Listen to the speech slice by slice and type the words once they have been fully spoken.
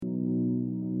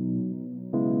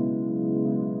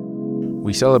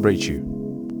We celebrate you.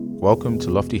 Welcome to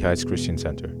Lofty Heights Christian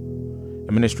Center,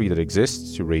 a ministry that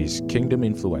exists to raise kingdom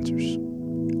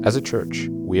influencers. As a church,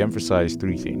 we emphasize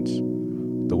three things: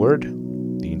 the Word,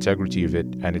 the integrity of it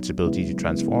and its ability to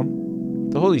transform;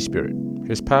 the Holy Spirit,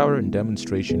 His power and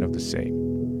demonstration of the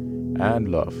same; and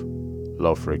love.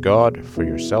 Love for God, for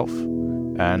yourself,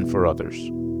 and for others.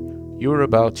 You are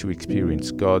about to experience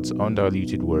God's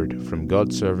undiluted word from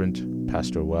God's servant,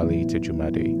 Pastor Wale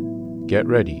Tejumade. Get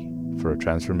ready for a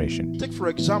transformation. Take, for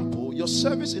example, your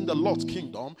service in the Lord's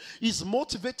kingdom is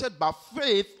motivated by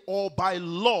faith or by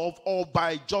love or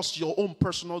by just your own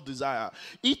personal desire.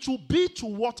 It will be to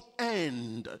what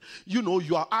end,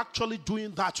 you are actually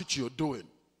doing that which you're doing.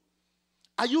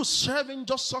 Are you serving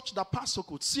just such that pastor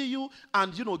could see you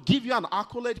and, give you an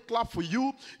accolade, clap for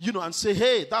you, and say,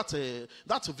 hey, that's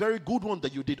a very good one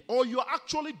that you did. Or you're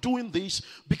actually doing this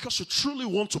because you truly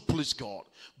want to please God.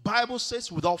 Bible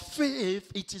says without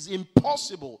faith, it is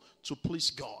impossible to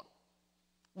please God.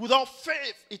 Without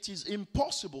faith, it is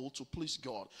impossible to please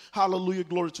God. Hallelujah,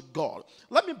 glory to God.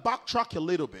 Let me backtrack a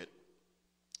little bit.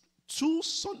 2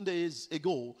 Sundays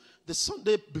ago, the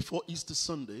Sunday before Easter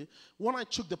Sunday, when I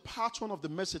took the part 1 of the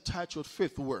message titled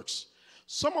Faith Works,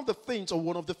 one of the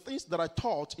things that I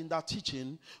taught in that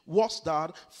teaching was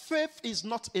that faith is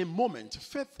not a moment.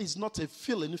 Faith is not a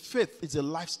feeling. Faith is a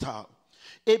lifestyle.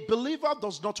 A believer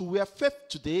does not wear faith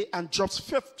today and drops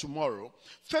faith tomorrow.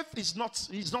 Faith is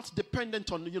not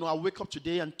dependent on, I wake up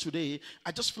today and today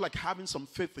I just feel like having some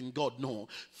faith in God. No.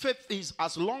 Faith is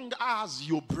as long as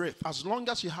you breathe, as long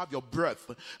as you have your breath,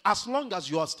 as long as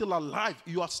you are still alive,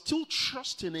 you are still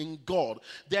trusting in God.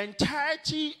 The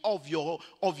entirety of your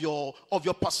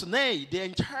personnel, the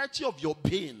entirety of your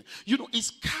being,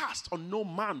 is cast on no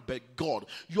man but God.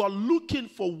 You are looking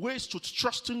for ways to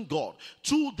trust in God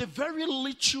to the very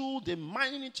little, the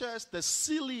minutest, the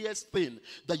silliest thing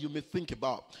that you may think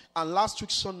about. And last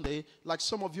week Sunday, like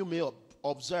some of you may have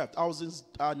observed, I was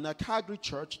in a Calgary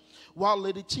church while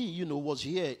Lady T, was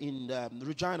here in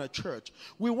Regina church.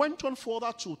 We went on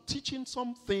further to teaching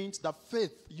some things that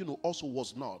faith, also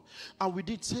was not. And we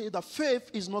did say that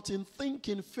faith is not in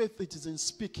thinking, faith it is in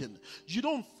speaking. You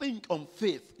don't think on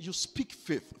faith, you speak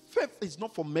faith. Faith is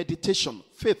not for meditation,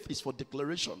 faith is for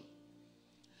declaration.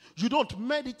 You don't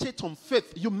meditate on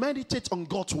faith, you meditate on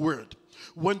God's word.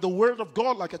 When the word of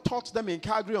God, like I taught them in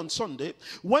Calgary on Sunday,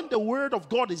 when the word of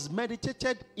God is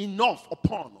meditated enough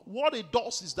upon, what it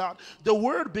does is that the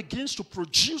word begins to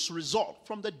produce result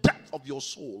from the depth of your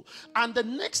soul. And the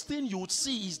next thing you would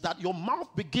see is that your mouth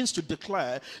begins to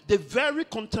declare the very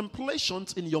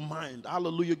contemplations in your mind.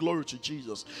 Hallelujah, glory to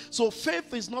Jesus. So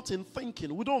faith is not in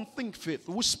thinking. We don't think faith,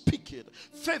 we speak it.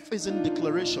 Faith is in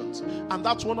declarations. And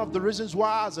that's one of the reasons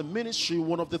why as a ministry,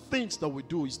 one of the things that we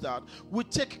do is that we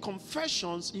take confessions,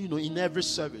 in every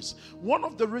service. One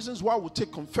of the reasons why we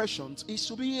take confessions is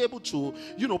to be able to,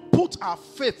 put our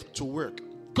faith to work.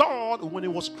 God, when He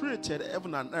was created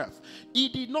heaven and earth, He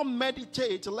did not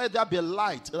meditate, let there be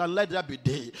light and let there be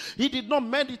day. He did not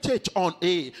meditate on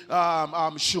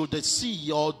should the sea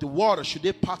or the water, should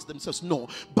they part themselves? No.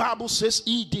 Bible says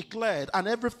He declared, and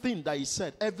everything that He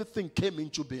said, everything came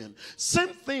into being. Same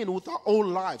thing with our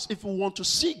own lives. If we want to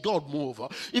see God move,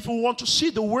 if we want to see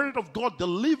the word of God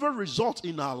deliver results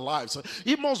in our lives,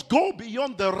 it must go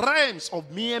beyond the realms of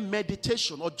mere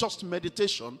meditation or just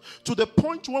meditation to the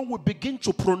point when we begin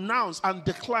to pronounce and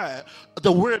declare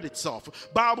the word itself.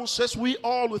 Bible says we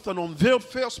all with an unveiled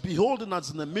face beholding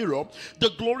as in a mirror the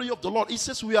glory of the Lord. It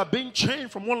says we are being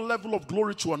changed from one level of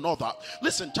glory to another.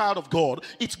 Listen, child of God,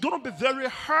 it's going to be very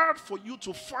hard for you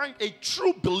to find a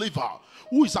true believer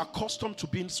who is accustomed to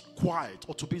being quiet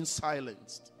or to being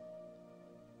silenced.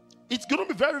 It's going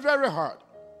to be very, very hard.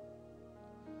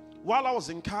 While I was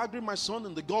in Calgary, my son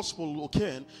in the gospel,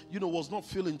 was not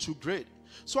feeling too great.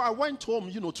 So I went home,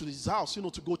 to his house,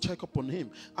 to go check up on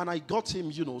him. And I got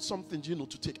him, something,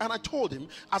 to take. And I told him,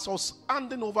 as I was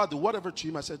handing over the whatever to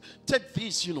him, I said, take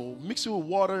this, mix it with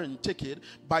water and take it.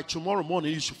 By tomorrow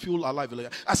morning, you should feel alive.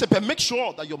 I said, but make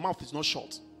sure that your mouth is not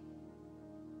shut.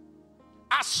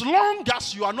 As long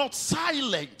as you are not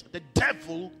silent, the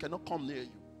devil cannot come near you.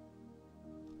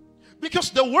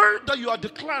 Because the word that you are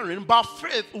declaring by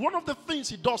faith, one of the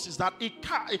things it does is that it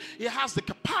has the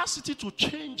capacity to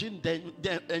change in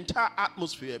the entire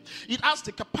atmosphere. It has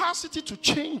the capacity to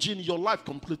change in your life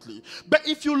completely. But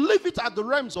if you leave it at the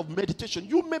realms of meditation,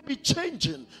 you may be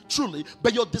changing truly,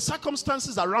 but the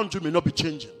circumstances around you may not be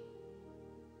changing.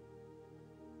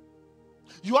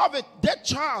 You have a dead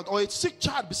child or a sick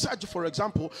child beside you, for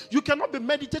example, you cannot be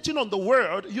meditating on the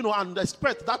word, and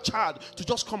expect that child to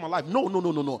just come alive. No.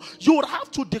 You would have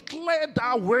to declare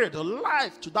that word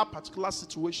alive to that particular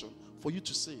situation for you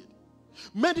to say it.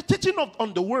 Meditating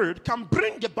on the word can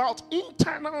bring about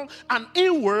internal and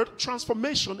inward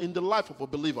transformation in the life of a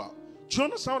believer. Do you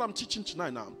understand what I'm teaching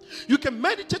tonight now? You can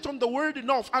meditate on the word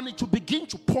enough and it will begin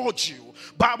to purge you.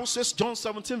 Bible says, John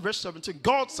 17 verse 17,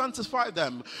 God sanctified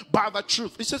them by the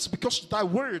truth. It says, because thy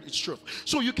word is truth.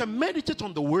 So you can meditate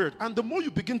on the word, and the more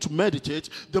you begin to meditate,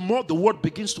 the more the word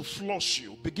begins to flush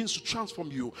you, begins to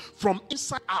transform you from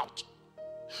inside out.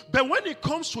 But when it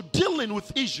comes to dealing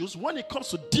with issues, when it comes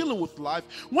to dealing with life,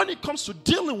 when it comes to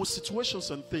dealing with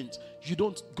situations and things, you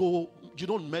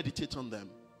don't meditate on them.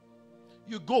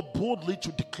 You go boldly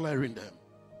to declaring them.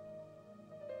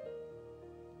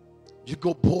 You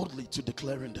go boldly to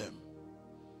declaring them.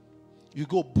 You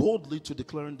go boldly to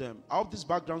declaring them. I hope this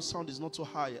background sound is not too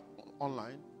high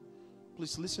online.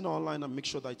 Please listen online and make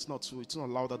sure that it's not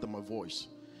louder than my voice.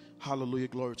 Hallelujah,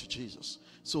 glory to Jesus.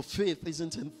 So faith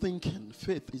isn't in thinking,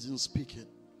 faith is in speaking.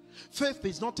 Faith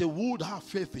is not a would have,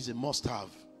 faith is a must have.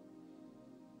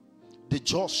 The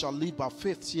just shall live by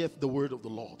faith, saith the word of the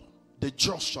Lord. The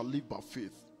just shall live by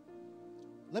faith.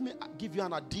 Let me give you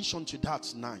an addition to that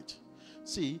tonight.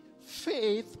 See,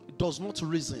 faith does not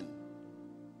reason.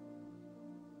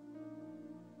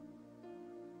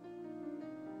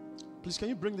 Please, can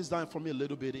you bring this down for me a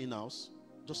little bit in-house?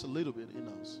 Just a little bit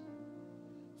in-house.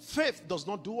 Faith does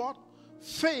not do what?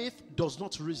 Faith does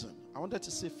not reason. I wanted to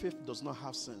say faith does not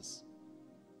have sense.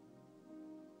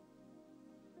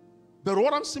 But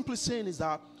what I'm simply saying is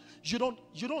that you don't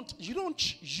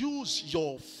use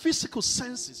your physical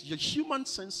senses, your human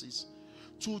senses,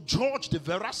 to judge the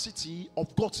veracity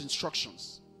of God's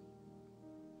instructions.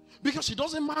 Because it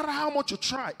doesn't matter how much you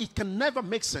try, it can never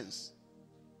make sense.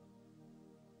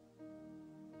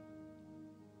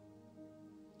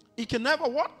 It can never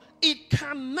what? It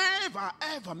can never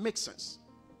ever make sense.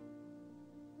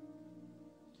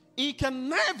 It can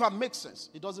never make sense.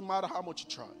 It doesn't matter how much you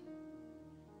try.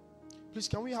 Please,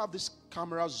 can we have this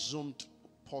camera zoomed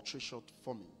portrait shot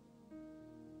for me?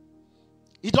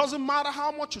 It doesn't matter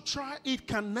how much you try, it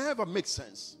can never make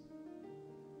sense.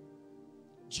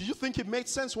 Do you think it made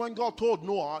sense when God told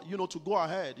Noah, to go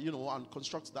ahead, and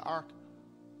construct the ark?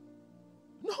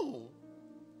 No.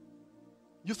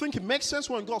 You think it makes sense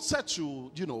when God said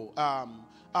to,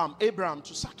 Abraham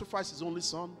to sacrifice his only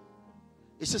son?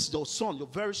 It says, your son, your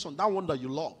very son, that one that you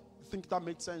love. You think that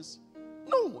makes sense?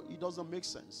 No, it doesn't make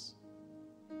sense.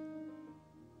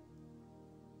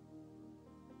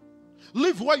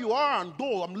 Live where you are and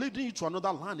go, I'm leading you to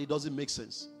another land. It doesn't make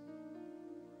sense.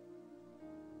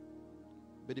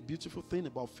 But the beautiful thing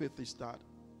about faith is that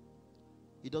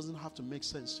it doesn't have to make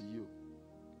sense to you.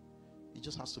 It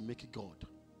just has to make it God.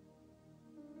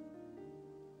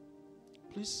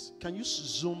 Please, can you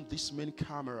zoom this main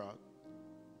camera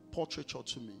portrait shot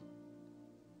to me?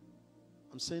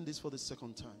 I'm saying this for the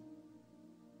second time.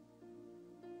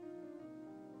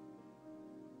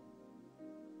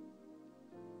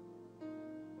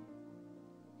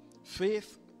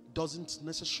 Faith doesn't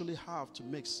necessarily have to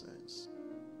make sense.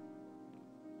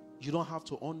 You don't have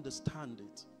to understand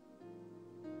it.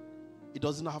 It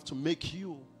doesn't have to make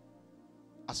you.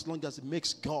 As long as it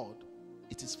makes God,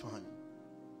 it is fine.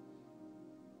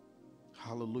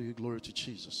 Hallelujah, glory to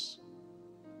Jesus.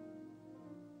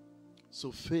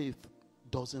 So faith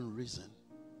doesn't reason.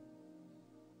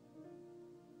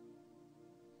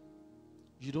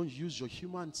 You don't use your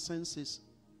human senses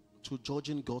to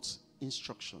judging God's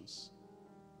instructions.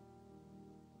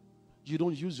 You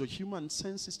don't use your human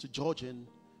senses to judging.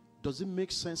 Does it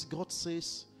make sense? God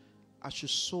says, I should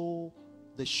sew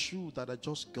the shoe that I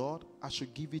just got. I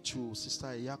should give it to Sister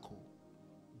Ayako.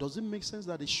 Does it make sense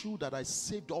that the shoe that I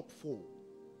saved up for,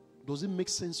 does it make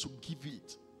sense to give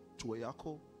it to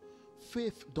Ayako?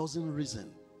 Faith doesn't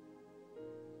reason.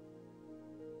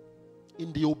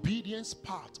 In the obedience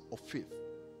part of faith,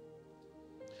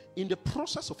 in the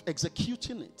process of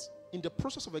executing it, in the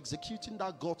process of executing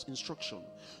that God's instruction,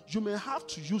 you may have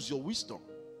to use your wisdom.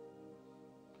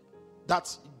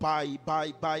 That's by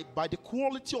the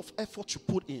quality of effort you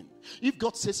put in. If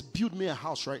God says, build me a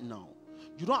house right now,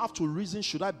 you don't have to reason,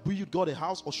 should I build God a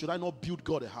house or should I not build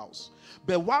God a house?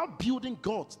 But while building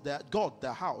God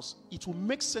the house, it will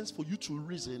make sense for you to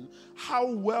reason, how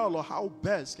well or how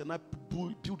best can I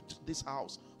build this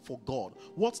house for God?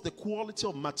 What's the quality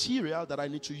of material that I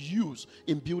need to use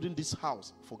in building this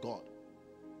house for God?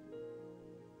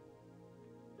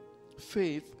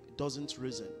 Faith doesn't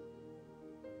reason.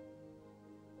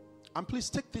 And please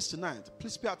take this tonight.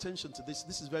 Please pay attention to this.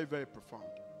 This is very, very profound.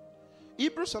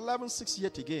 Hebrews 11:6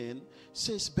 yet again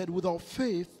says, but without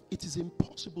faith, it is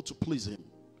impossible to please him.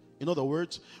 In other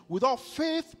words, without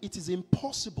faith, it is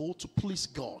impossible to please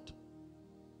God.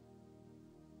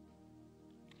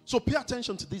 So pay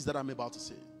attention to this that I'm about to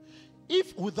say.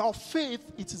 If without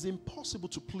faith it is impossible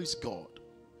to please God,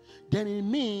 then it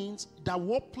means that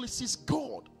what pleases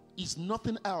God is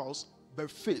nothing else but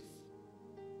faith.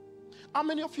 How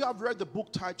many of you have read the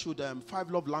book titled 5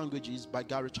 Love Languages by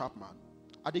Gary Chapman?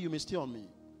 Ade, you may stay on me.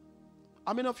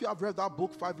 How many of you have read that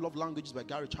book, 5 Love Languages by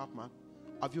Gary Chapman?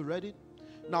 Have you read it?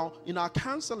 Now, in our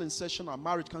counseling session, our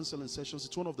marriage counseling sessions,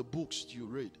 it's one of the books you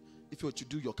read if you were to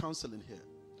do your counseling here.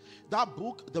 That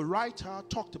book, the writer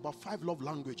talked about 5 love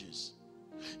languages.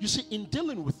 You see, in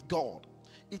dealing with God,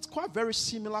 it's quite very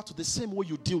similar to the same way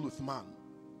you deal with man.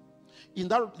 In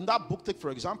that book, take for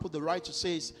example, the writer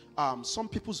says some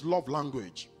people's love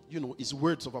language, is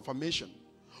words of affirmation.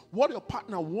 What your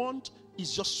partner wants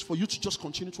is just for you to just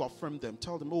continue to affirm them.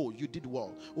 Tell them, oh, you did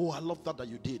well. Oh, I love that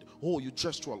you did. Oh, you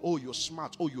dressed well. Oh, you're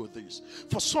smart. Oh, you're this.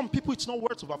 For some people, it's not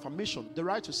words of affirmation. The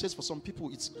writer says for some people,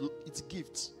 it's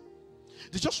gifts.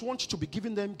 They just want you to be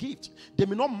giving them gifts. They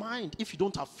may not mind if you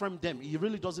don't affirm them. It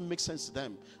really doesn't make sense to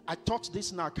them. I taught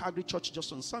this in our Calgary church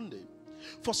just on Sunday.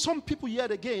 For some people,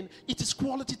 yet again, it is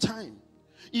quality time.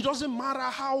 It doesn't matter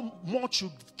how much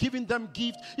you're giving them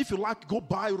gift. If you like, go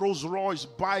buy Rolls Royce,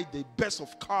 buy the best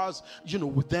of cars,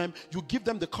 with them. You give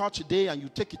them the car today and you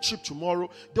take a trip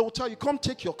tomorrow. They will tell you, come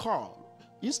take your car.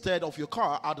 Instead of your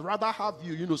car, I'd rather have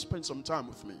you, spend some time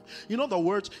with me. In other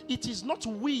words, it is not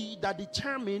we that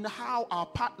determine how our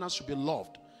partners should be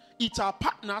loved. It's our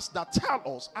partners that tell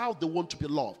us how they want to be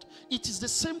loved. It is the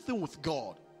same thing with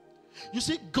God. You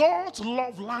see, God's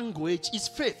love language is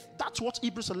faith. That's what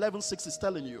Hebrews 11:6 is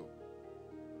telling you.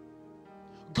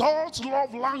 God's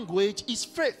love language is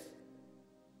faith.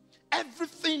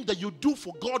 Everything that you do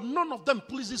for God, none of them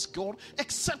pleases God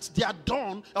except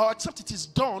it is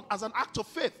done as an act of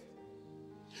faith.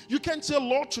 You can't say,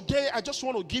 Lord, today I just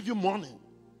want to give you money.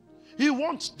 He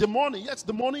wants the money. Yes,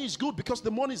 the money is good because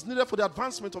the money is needed for the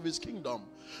advancement of his kingdom.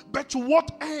 But to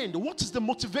what end? What is the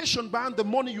motivation behind the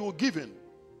money you are giving?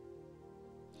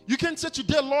 You can't say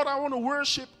today, Lord, I want to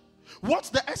worship. What's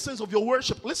the essence of your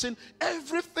worship? Listen,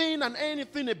 everything and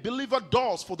anything a believer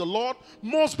does for the Lord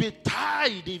must be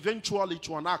tied eventually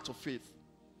to an act of faith.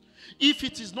 If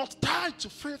it is not tied to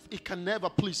faith, it can never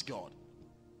please God.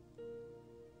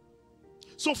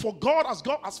 So for God,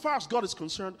 as far as God is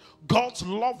concerned, God's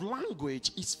love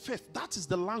language is faith. That is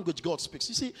the language God speaks.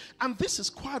 You see, and this is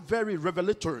quite very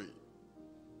revelatory.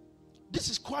 This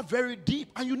is quite very deep,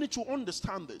 and you need to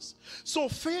understand this. So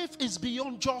faith is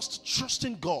beyond just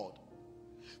trusting God.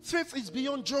 Faith is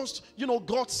beyond just,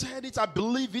 God said it, I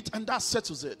believe it, and that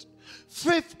settles it.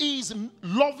 Faith is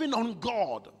loving on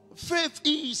God. Faith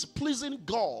is pleasing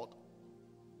God.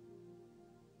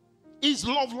 His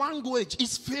love language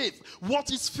is faith. What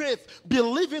is faith?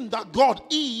 Believing that God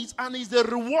is and is the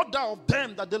rewarder of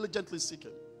them that diligently seek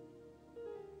him.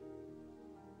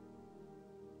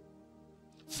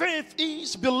 Faith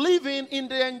is believing in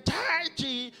the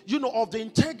entirety, of the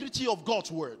integrity of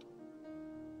God's word.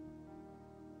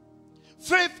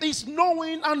 Faith is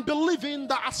knowing and believing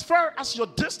that as far as your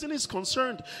destiny is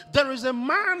concerned, there is a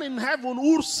man in heaven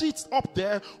who sits up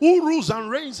there, who rules and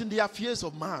reigns in the affairs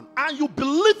of man. And you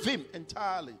believe him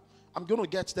entirely. I'm going to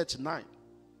get there tonight.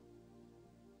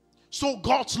 So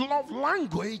God's love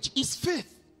language is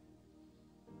faith.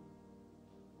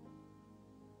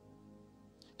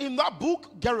 In that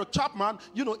book, Gary Chapman,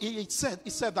 he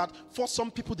said that for some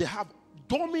people they have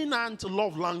dominant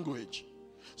love language.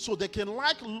 So they can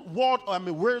like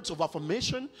words of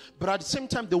affirmation, but at the same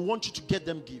time they want you to get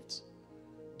them gifts.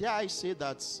 Dare I say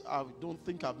that I don't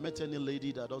think I've met any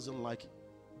lady that doesn't like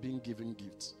being given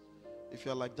gifts. If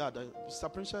you're like that,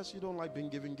 Mr. Princess, you don't like being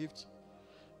given gifts?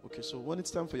 Okay, so when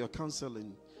it's time for your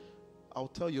counseling, I'll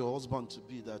tell your husband to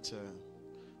be that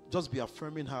just be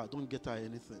affirming her, don't get her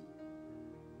anything.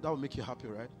 That will make you happy,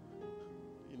 right?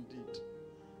 Indeed.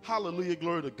 Hallelujah,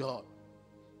 glory to God.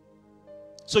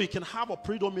 So you can have a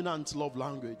predominant love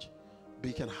language, but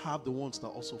you can have the ones that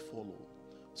also follow.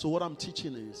 So what I'm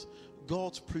teaching is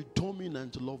God's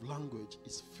predominant love language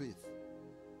is faith.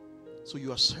 So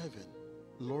you are serving.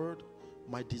 Lord,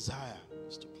 my desire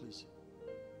is to please you.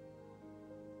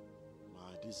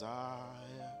 My desire.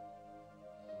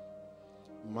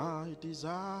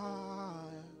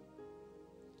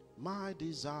 My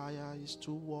desire is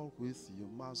to walk with you,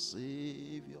 my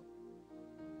Savior,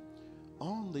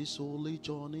 on this holy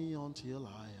journey until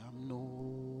I am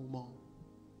no more.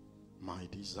 My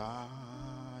desire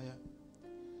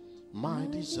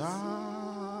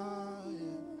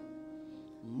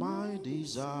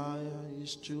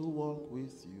is to walk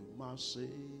with you, my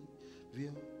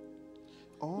Savior,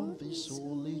 on this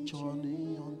holy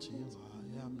journey until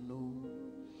I am no more.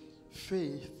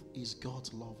 Faith is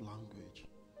God's love language.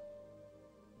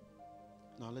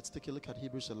 Now let's take a look at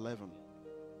Hebrews 11.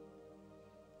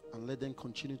 And let them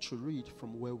continue to read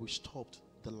from where we stopped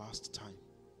the last time.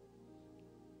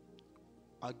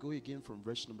 I'll go again from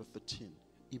verse number 13.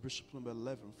 Hebrews chapter number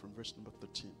 11 from verse number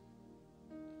 13.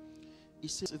 It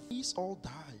says, these all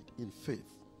died in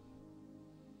faith.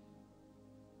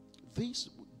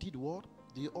 These did what?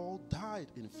 They all died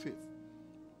in faith.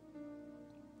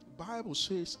 The Bible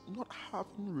says, not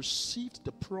having received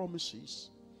the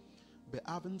promises, but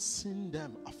having seen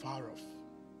them afar off.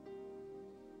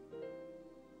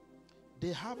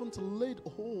 They haven't laid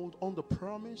hold on the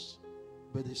promise,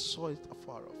 but they saw it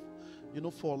afar off. You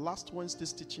know, for last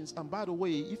Wednesday's teachings, and by the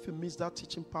way, if you missed that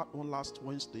teaching part on last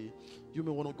Wednesday, you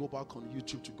may want to go back on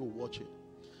YouTube to go watch it.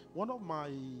 One of my,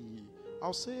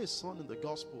 I'll say a son in the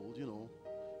gospel, you know,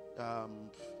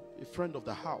 a friend of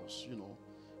the house, you know,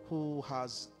 who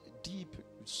has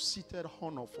deep-seated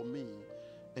honor for me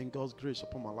and God's grace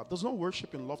upon my life. Does not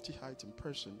worship in Lofty Heights in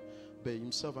person, but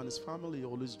himself and his family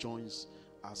always joins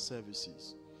our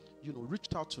services. You know,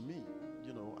 reached out to me,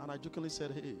 you know, and I jokingly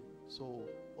said, hey, so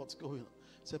what's going on?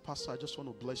 I said, Pastor, I just want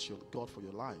to bless you, God, for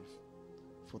your life,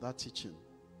 for that teaching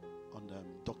on the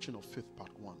Doctrine of Faith,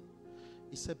 part 1.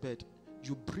 He said, but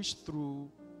you breached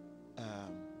through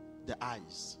the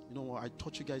eyes. You know, I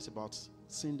taught you guys about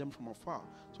seeing them from afar.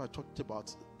 So I talked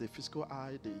about the physical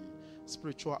eye, the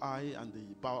spiritual eye, and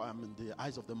the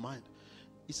eyes of the mind.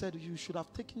 He said, you should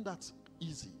have taken that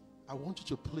easy. I want you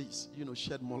to please, you know,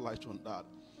 shed more light on that.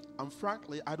 And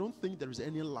frankly, I don't think there is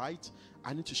any light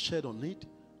I need to shed on it,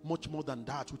 much more than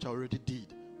that which I already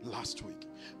did last week.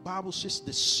 Bible says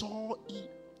they saw it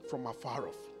from afar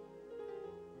off.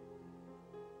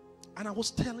 And I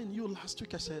was telling you last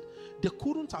week, I said, they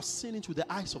couldn't have seen it with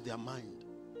the eyes of their mind.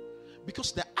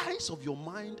 Because the eyes of your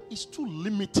mind is too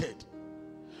limited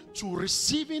to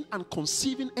receiving and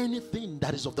conceiving anything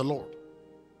that is of the Lord.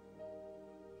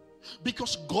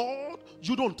 Because God,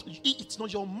 it's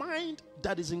not your mind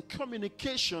that is in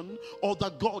communication or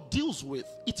that God deals with.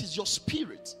 It is your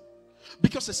spirit.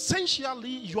 Because essentially,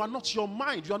 you are not your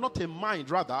mind. You are not a mind,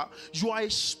 rather. You are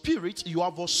a spirit. You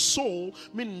have a soul.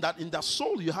 Meaning that in the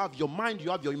soul, you have your mind,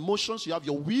 you have your emotions, you have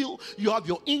your will, you have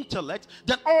your intellect.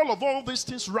 Then all these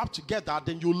things wrapped together,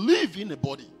 then you live in a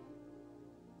body.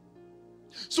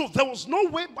 So there was no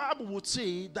way Bible would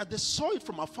say that they saw it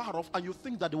from afar off and you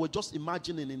think that they were just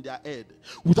imagining in their head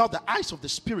without the eyes of the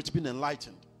spirit being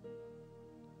enlightened.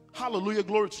 Hallelujah,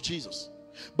 glory to Jesus.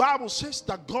 Bible says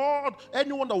that God,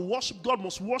 anyone that worships God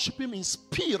must worship him in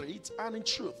spirit and in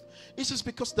truth. It says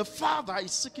because the Father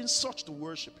is seeking such to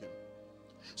worship him.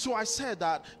 So I said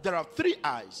that there are 3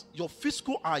 eyes. Your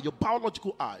physical eye, your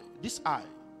biological eye, this eye.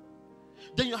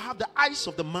 Then you have the eyes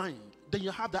of the mind. Then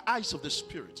you have the eyes of the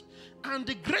spirit. And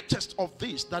the greatest of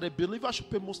these that a believer should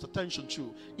pay most attention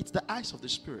to, it's the eyes of the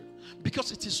spirit.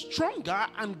 Because it is stronger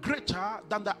and greater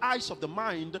than the eyes of the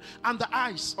mind and the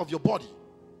eyes of your body.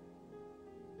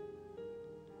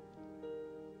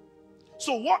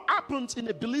 So what happens in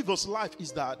a believer's life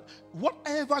is that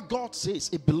whatever God says,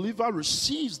 a believer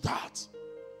receives that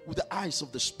with the eyes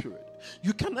of the spirit.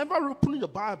 You can never open the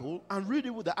Bible and read it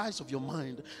with the eyes of your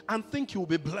mind and think you will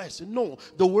be blessed. No,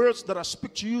 the words that I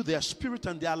speak to you, they are spirit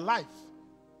and they are life.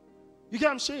 You get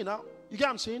what I'm saying now? You get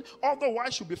what I'm saying?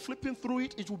 Otherwise, you'll be flipping through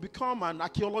it. It will become an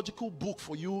archaeological book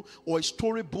for you or a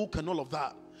story book and all of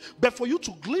that. But for you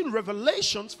to glean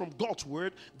revelations from God's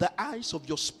word, the eyes of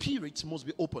your spirit must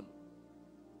be open.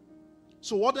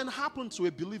 So what then happens to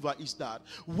a believer is that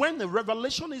when the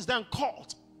revelation is then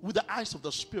caught with the eyes of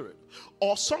the spirit,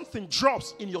 or something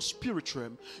drops in your spirit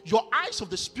realm, your eyes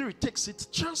of the spirit takes it,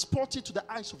 transports it to the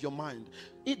eyes of your mind.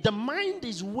 The mind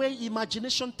is where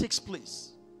imagination takes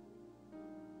place.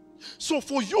 So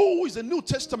for you who is a New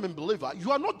Testament believer,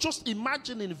 you are not just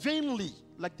imagining vainly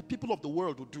like the people of the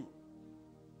world would do.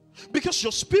 Because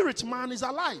your spirit man is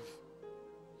alive.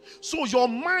 So your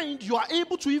mind, you are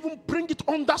able to even bring it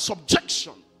under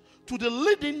subjection to the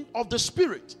leading of the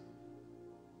spirit.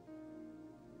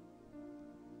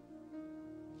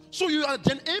 So you are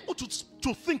then able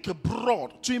to think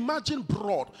abroad, to imagine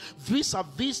broad. These are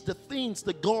the things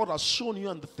that God has shown you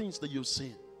and the things that you've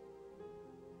seen.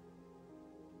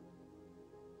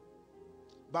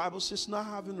 Bible says, not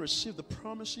having received the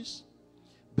promises,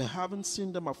 but having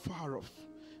seen them afar off,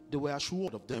 they were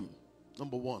assured of them.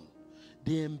 Number 1,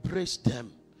 they embraced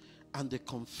them and they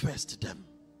confessed them.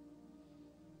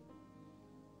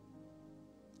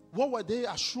 What were they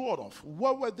assured of?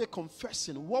 What were they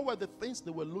confessing? What were the things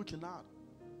they were looking at?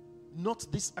 Not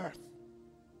this earth.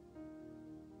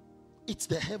 It's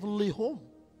the heavenly home.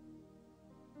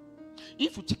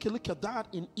 If you take a look at that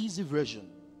in easy version,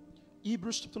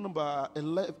 Hebrews chapter number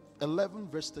 11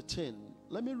 verse 13,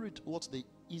 Let me read what the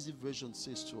easy version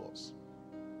says to us.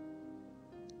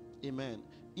 Amen.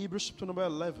 Hebrews chapter number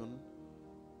 11,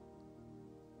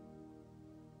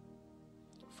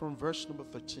 from verse number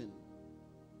 13.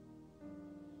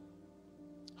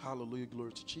 Hallelujah,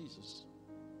 glory to Jesus.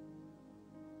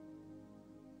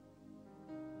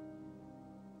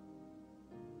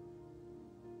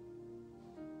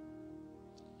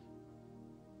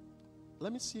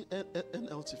 Let me see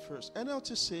NLT first.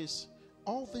 NLT says,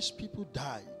 all these people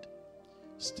died,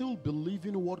 still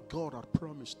believing what God had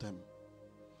promised them.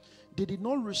 They did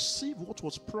not receive what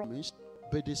was promised,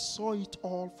 but they saw it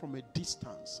all from a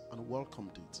distance and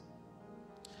welcomed it.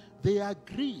 They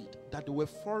agreed that they were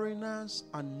foreigners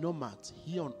and nomads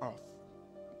here on earth.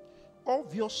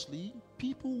 Obviously,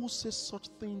 people who say such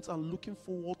things are looking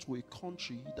forward to a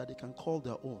country that they can call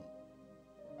their own.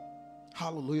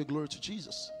 Hallelujah, glory to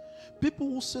Jesus. People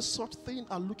who say such things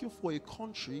are looking for a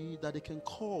country that they can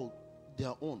call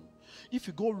their own. If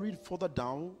you go read further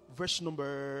down, verse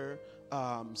number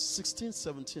 16,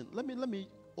 17. Let me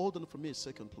hold on for me a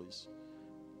second, please.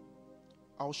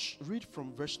 I'll read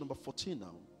from verse number 14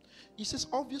 now. It says,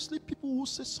 obviously, people who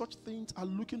say such things are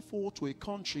looking forward to a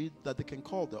country that they can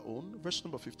call their own. Verse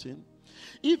number 15.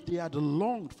 If they had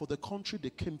longed for the country they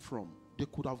came from, they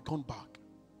could have gone back.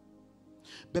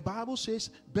 The Bible says,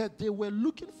 but they were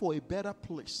looking for a better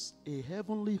place, a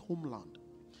heavenly homeland.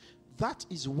 That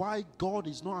is why God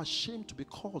is not ashamed to be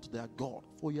called their God,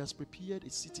 for he has prepared a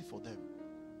city for them.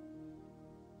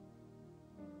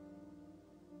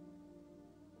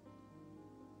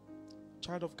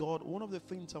 Child of God, one of the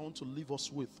things I want to leave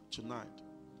us with tonight,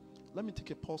 let me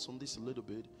take a pause on this a little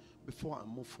bit before I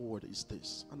move forward, is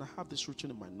this. And I have this written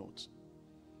in my notes.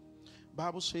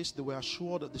 Bible says they were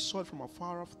assured that they saw it from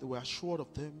afar off, they were assured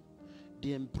of them,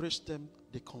 they embraced them,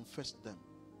 they confessed them.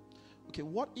 Okay,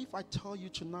 what if I tell you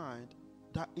tonight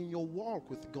that in your walk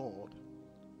with God,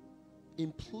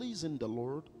 in pleasing the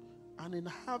Lord, and in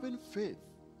having faith,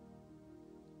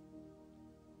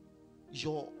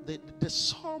 the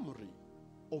summary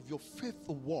of your faith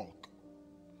walk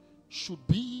should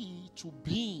be to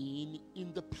being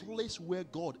in the place where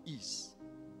God is.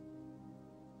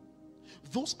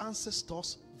 Those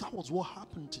ancestors, that was what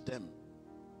happened to them.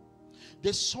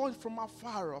 They saw it from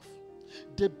afar off.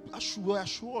 They were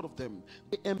assured of them.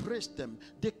 They embraced them.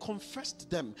 They confessed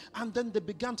them. And then they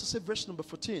began to say, verse number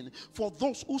 14, for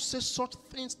those who say such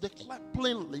things declare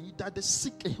plainly that they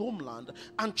seek a homeland.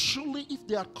 And truly, if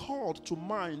they are called to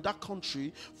mind that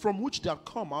country from which they have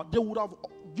come out, they would have,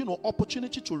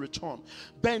 opportunity to return.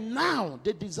 But now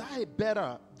they desire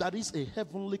better, that is a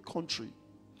heavenly country.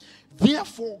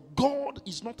 Therefore, God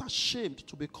is not ashamed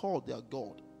to be called their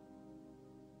God.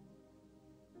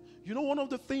 You know, one of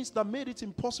the things that made it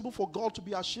impossible for God to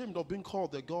be ashamed of being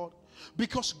called their God,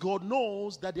 because God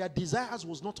knows that their desires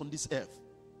was not on this earth.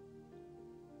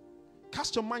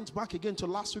 Cast your minds back again to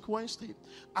last week Wednesday.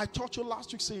 I taught you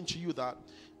last week saying to you that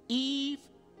if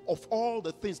of all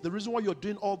the things, the reason why you're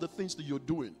doing all the things that you're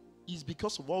doing is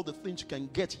because of all the things you can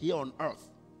get here on earth,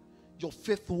 your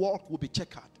faith walk will be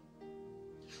checkered.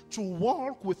 To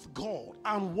walk with God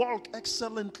and walk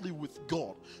excellently with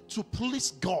God, to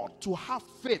please God, to have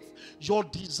faith, your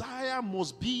desire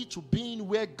must be to being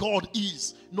where God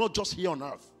is, not just here on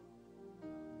earth.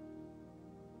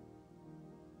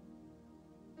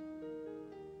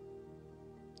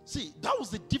 See, that was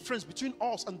the difference between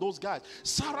us and those guys.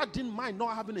 Sarah didn't mind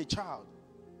not having a child.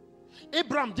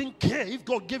 Abraham didn't care if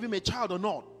God gave him a child or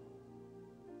not.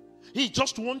 He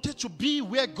just wanted to be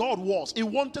where God was. He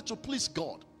wanted to please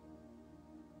God.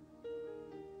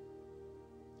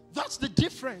 That's the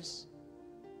difference.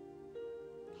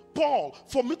 Paul,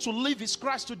 for me to live is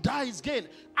Christ, to die is gain.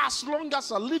 As long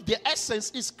as I live, the essence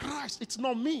is Christ. It's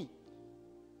not me.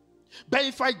 But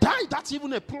if I die, that's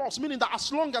even a plus, meaning that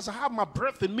as long as I have my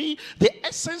breath in me, the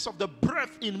essence of the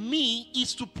breath in me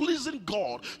is to pleasing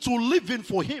God, to living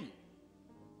for Him.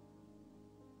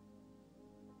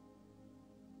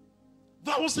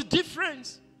 That was the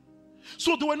difference.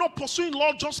 So they were not pursuing,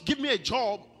 Lord, just give me a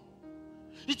job.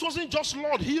 It wasn't just,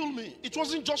 Lord, heal me. It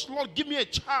wasn't just, Lord, give me a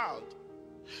child.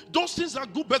 Those things are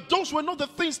good, but those were not the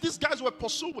things these guys were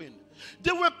pursuing.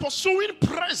 They were pursuing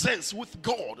presence with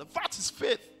God. That is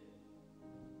faith.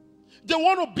 They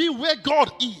want to be where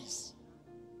God is.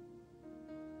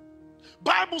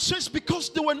 Bible says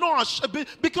because they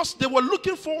were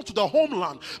looking forward to the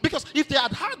homeland. Because if they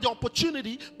had the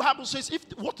opportunity, Bible says if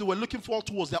what they were looking forward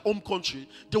to was their home country,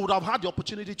 they would have had the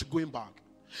opportunity to going back.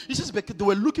 It says because they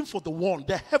were looking for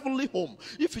the heavenly home.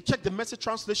 If you check the Message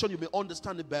translation, you may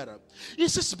understand it better. It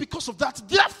says because of that,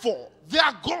 therefore,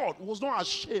 their God was not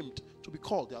ashamed to be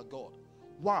called their God.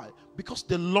 Why? Because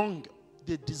they long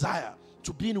the desire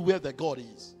to be in where the God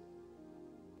is.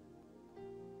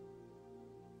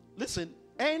 Listen,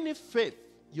 any faith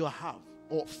you have,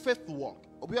 or faith walk,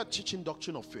 we are teaching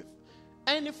doctrine of faith.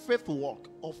 Any faith walk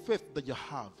or faith that you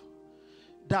have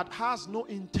that has no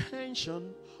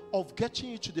intention of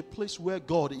getting you to the place where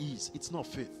God is, it's not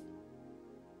faith.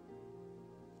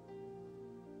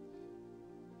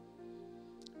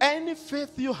 Any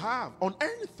faith you have on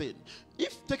anything,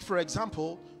 if, take for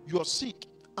example, you're sick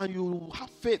and you have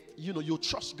faith, you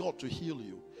trust God to heal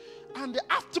you. And the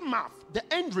aftermath, the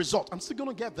end result, I'm still going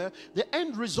to get there, the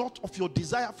end result of your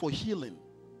desire for healing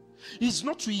is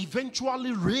not to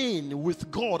eventually reign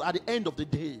with God at the end of the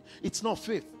day. It's not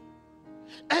faith.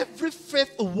 Every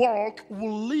faith walk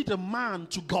will lead a man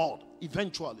to God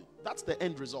eventually. That's the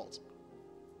end result.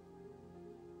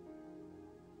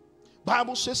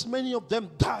 Bible says many of them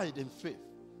died in faith.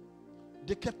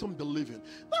 They kept on believing.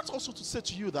 That's also to say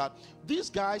to you that these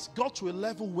guys got to a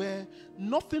level where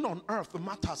nothing on earth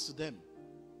matters to them.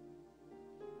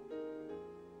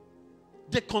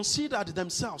 They considered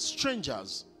themselves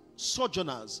strangers,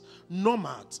 sojourners,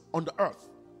 nomads on the earth.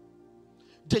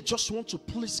 They just want to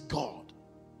please God.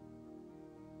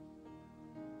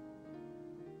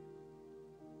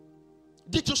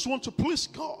 They just want to please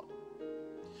God.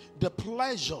 The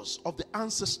pleasures of the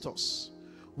ancestors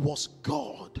was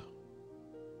God.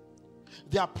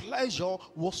 Their pleasure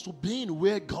was to be in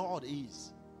where God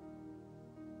is.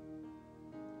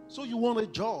 So you want a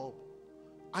job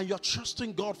and you're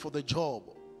trusting God for the job.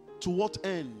 To what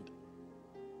end?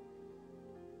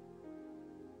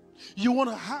 You want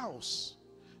a house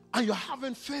and you're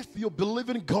having faith, you're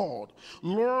believing God.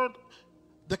 Lord,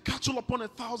 the cattle upon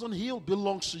 1,000 hills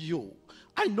belongs to you.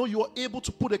 I know you are able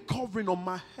to put a covering on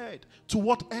my head. To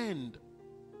what end?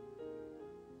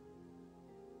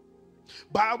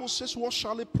 Bible says, what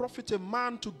shall it profit a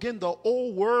man to gain the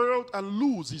whole world and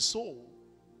lose his soul?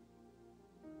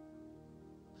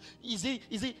 Is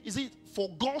it for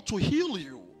God to heal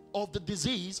you of the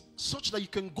disease such that you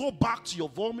can go back to your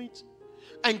vomit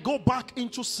and go back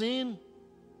into sin?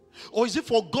 Or is it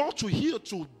for God to heal,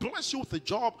 to bless you with a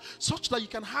job such that you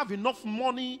can have enough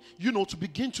money, to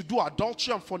begin to do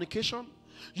adultery and fornication?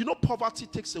 Poverty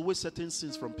takes away certain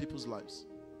sins from people's lives.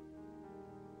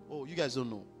 Oh, you guys don't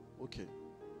know. Okay.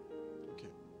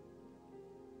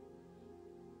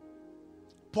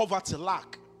 Poverty,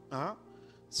 lack,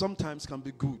 sometimes can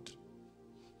be good.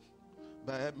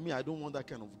 But me, I don't want that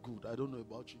kind of good. I don't know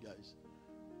about you guys.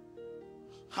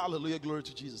 Hallelujah, glory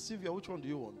to Jesus. Sylvia, which one do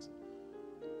you want?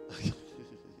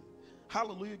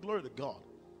 Hallelujah, glory to God.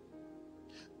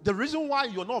 The reason why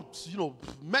you're not,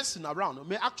 messing around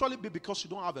may actually be because you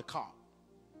don't have a car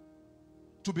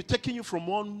to be taking you from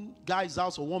one guy's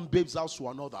house or one babe's house to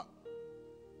another.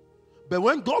 But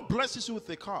when God blesses you with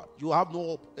a car, you have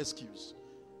no excuse.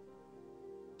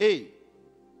 Hey,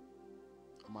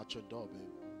 I'm at your door, babe.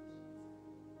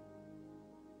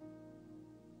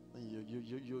 And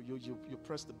you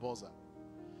press the buzzer.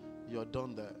 You're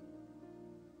done there.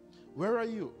 Where are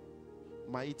you?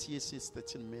 My ETA says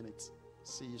 13 minutes.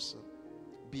 See you soon.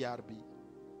 BRB.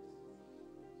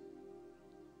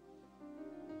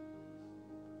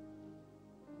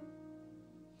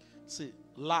 See,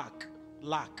 lack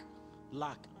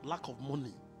of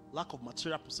money, lack of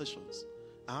material possessions.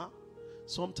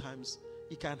 Sometimes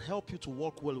it can help you to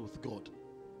walk well with God.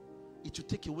 It will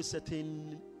take away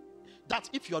certain, that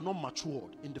if you are not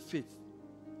matured in the faith,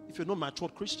 if you're not a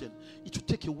matured Christian, it will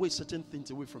take away certain things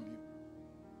away from you.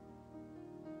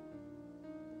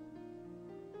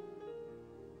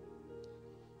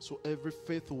 So every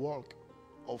faith walk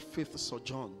or faith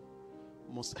sojourn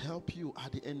must help you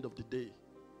at the end of the day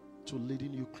to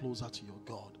leading you closer to your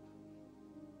God.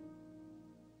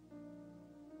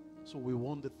 So we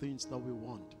want the things that we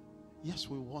want. Yes,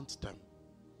 we want them.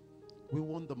 We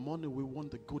want the money, we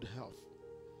want the good health.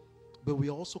 But we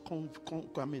are also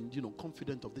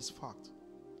confident of this fact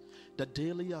that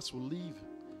daily as we live,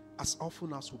 as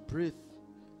often as we breathe,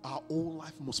 our whole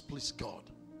life must please God.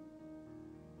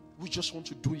 We just want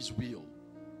to do His will.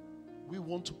 We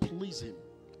want to please Him,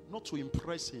 not to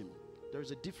impress Him. There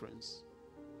is a difference.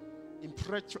 An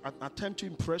attempt to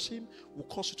impress Him will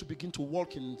cause you to begin to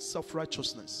walk in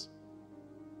self-righteousness.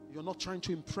 You're not trying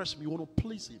to impress Him. You want to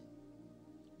please Him.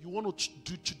 You want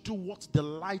to do what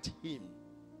delights Him.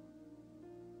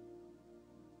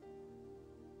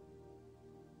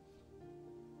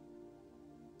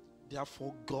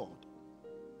 Therefore, God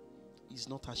is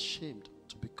not ashamed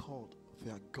to be called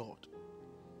their God,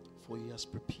 for He has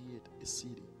prepared a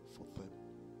city for them.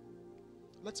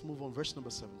 Let's move on, verse number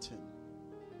 17.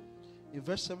 In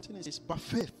verse 17 it says, by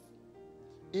faith,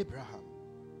 Abraham,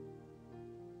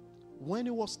 when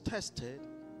he was tested,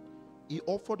 he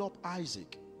offered up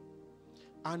Isaac.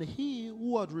 And he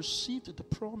who had received the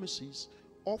promises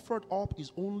offered up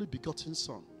his only begotten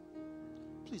son.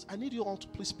 Please, I need you all to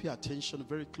please pay attention,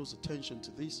 very close attention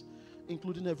to this,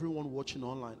 including everyone watching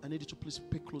online. I need you to please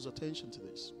pay close attention to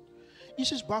this. It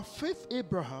says, by faith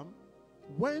Abraham,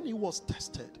 when he was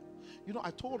tested. You know,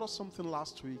 I told us something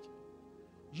last week.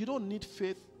 You don't need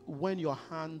faith when your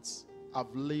hands have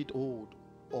laid hold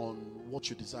on what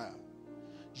you desire.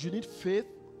 You need faith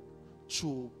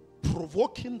to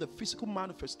provoking the physical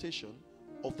manifestation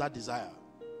of that desire.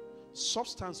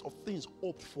 Substance of things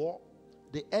hoped for,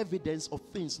 the evidence of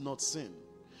things not seen.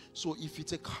 So if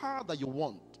it's a car that you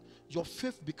want, your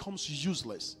faith becomes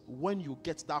useless when you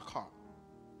get that car.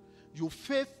 Your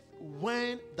faith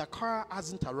when the car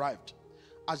hasn't arrived.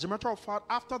 As a matter of fact,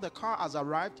 after the car has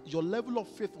arrived, your level of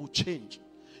faith will change.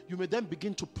 You may then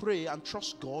begin to pray and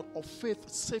trust God of faith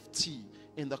safety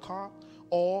in the car,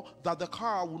 or that the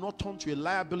car will not turn to a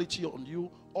liability on you,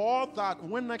 or that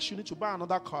when next you need to buy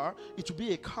another car, it will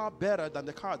be a car better than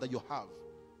the car that you have.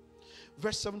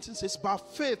 Verse 17 says, by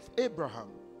faith Abraham,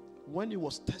 when he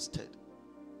was tested,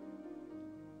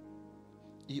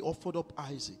 he offered up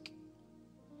Isaac.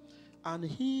 And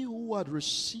he who had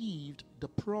received the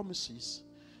promises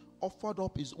offered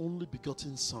up his only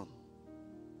begotten son,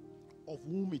 of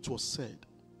whom it was said,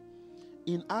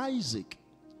 in Isaac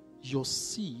your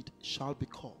seed shall be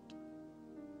called.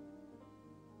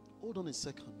 Hold on a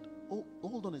second.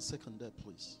 Hold on a second there,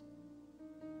 please.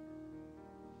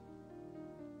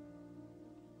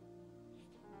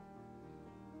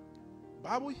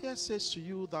 Bible here says to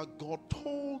you that God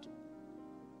told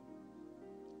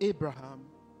Abraham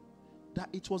that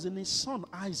it was in his son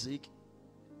Isaac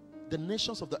the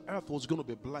nations of the earth was going to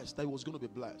be blessed, that he was going to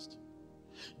be blessed,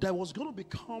 that was going to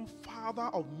become father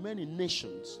of many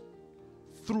nations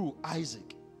through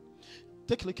Isaac.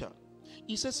 Take a look at.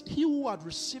 He says, he who had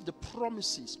received the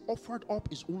promises offered up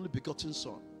his only begotten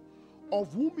son,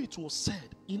 of whom it was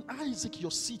said, in Isaac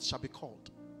your seed shall be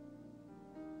called.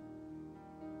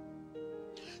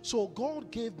 So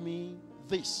God gave me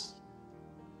this,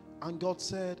 and God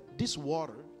said, this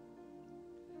water,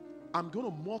 I'm going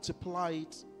to multiply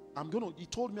it. He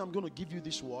told me I'm going to give you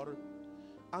this water,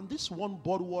 and this one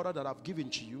bottle water that I've given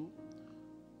to you,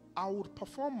 I would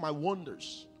perform my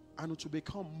wonders, and it will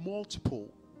become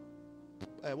multiple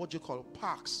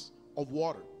packs of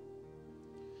water.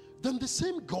 Then the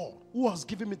same God who has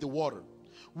given me the water,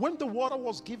 when the water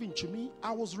was given to me,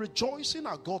 I was rejoicing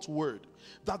at God's word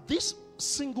that this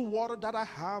single water that I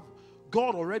have,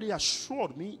 God already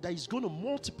assured me that he's going to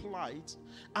multiply it,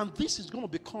 and this is going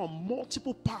to become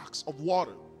multiple packs of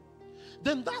water.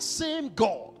 Then that same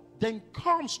God then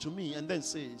comes to me and then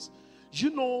says, you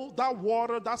know that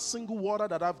water, that single water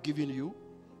that I've given you,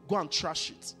 go and trash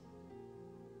it,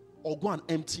 or go and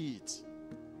empty it.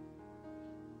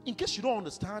 In case you don't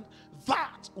understand,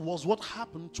 that was what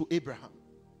happened to Abraham.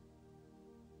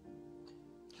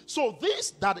 So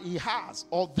this that he has,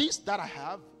 or this that I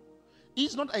have,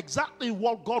 is not exactly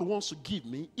what God wants to give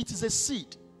me. It is a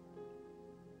seed.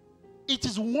 It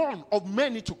is one of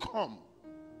many to come.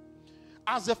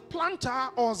 As a planter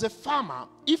or as a farmer,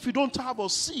 if you don't have a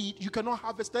seed, you cannot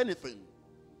harvest anything.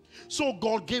 So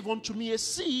God gave unto me a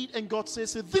seed, and God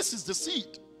says, this is the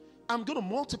seed. I'm going to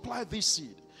multiply this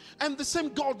seed. And the same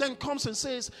God then comes and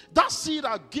says, that seed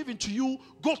I've given to you,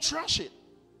 go trash it.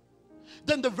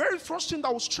 Then the very first thing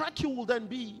that will strike you will then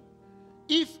be,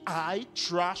 if I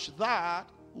trash that,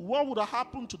 what would have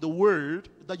happened to the word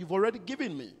that you've already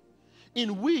given me,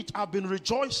 in which I've been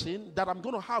rejoicing that I'm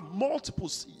going to have multiple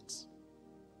seeds?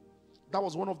 That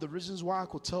was one of the reasons why I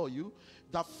could tell you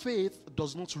that faith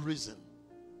does not reason.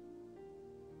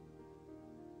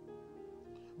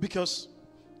 Because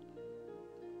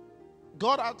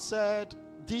God had said,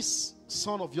 this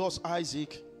son of yours,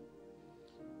 Isaac,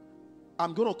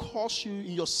 I'm going to cause you,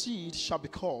 in your seed shall be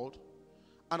called,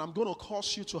 and I'm going to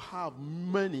cause you to have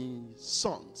many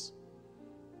sons.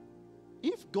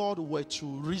 If God were to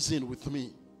reason with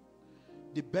me,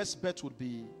 the best bet would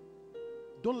be,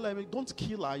 don't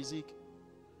kill Isaac.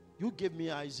 You gave me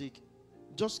Isaac,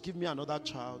 just give me another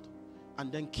child,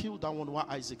 and then kill that one while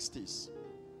Isaac stays.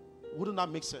 Wouldn't that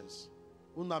make sense?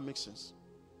 Wouldn't that make sense?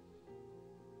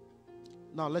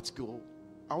 Now let's go.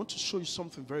 I want to show you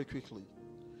something very quickly.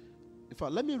 In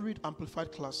fact, let me read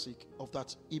Amplified Classic of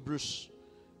that Hebrews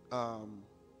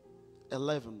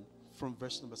 11 from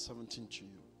verse number 17 to you.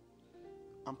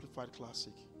 Amplified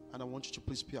Classic. And I want you to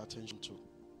please pay attention to.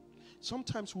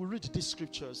 Sometimes we read these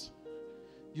scriptures,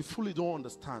 you fully don't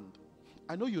understand.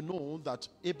 I know you know that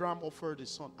Abraham offered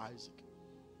his son Isaac.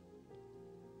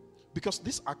 Because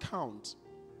this account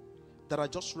that I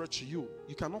just read to you,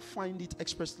 you cannot find it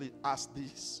expressly as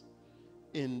this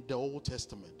in the Old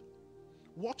Testament.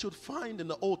 What you'd find in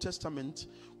the Old Testament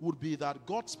would be that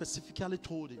God specifically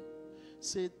told him,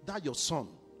 say, that your son.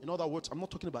 In other words, I'm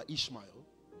not talking about Ishmael.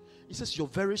 He says, your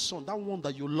very son, that one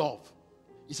that you love.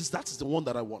 He says, that is the one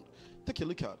that I want. Take a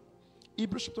look at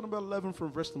Hebrews chapter number 11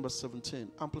 from verse number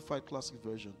 17, Amplified Classic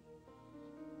Version.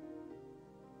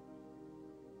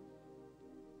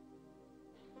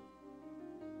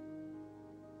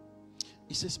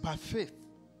 He says, by faith,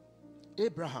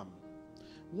 Abraham,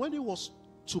 when he was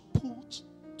to put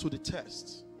to the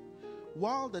test,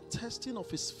 while the testing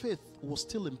of his faith was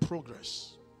still in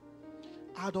progress,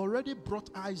 had already brought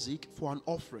Isaac for an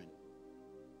offering.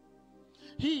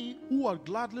 He who had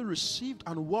gladly received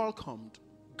and welcomed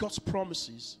God's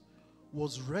promises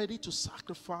was ready to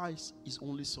sacrifice his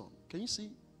only son. Can you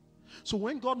see? So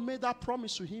when God made that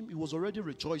promise to him, he was already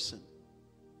rejoicing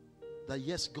that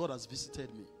yes, God has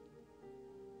visited me.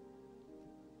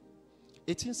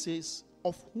 18 says,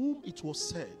 of whom it was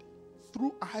said,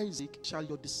 through Isaac shall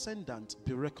your descendant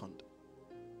be reckoned.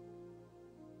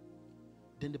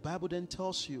 Then the Bible then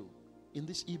tells you in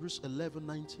this Hebrews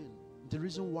 11:19, the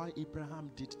reason why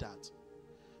Abraham did that.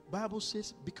 Bible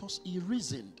says because he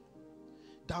reasoned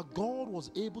that God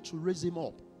was able to raise him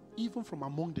up even from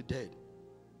among the dead.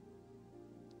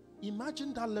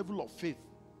 Imagine that level of faith.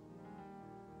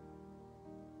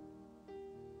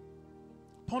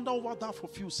 Ponder over that for a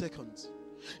few seconds.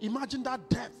 Imagine that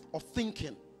depth of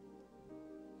thinking.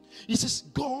 He says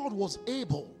God was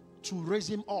able to raise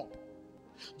him up.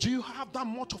 Do you have that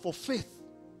much of a faith,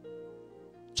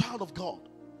 child of God?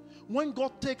 When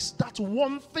God takes that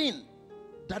one thing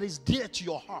that is dear to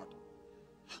your heart,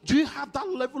 do you have that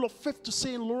level of faith to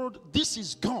say, Lord, this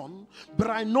is gone, but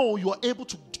I know you are able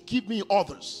to give me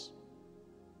others?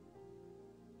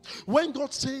 When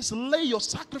God says, lay your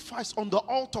sacrifice on the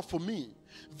altar for me,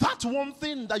 that one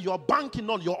thing that you are banking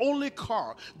on, your only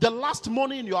car, the last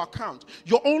money in your account,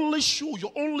 your only shoe,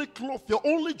 your only cloth, your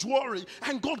only jewelry,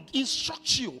 and God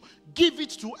instructs you, give it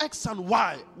to X and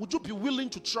Y. Would you be willing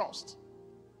to trust?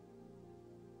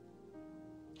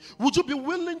 Would you be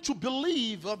willing to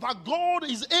believe that God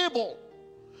is able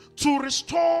to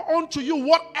restore unto you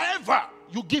whatever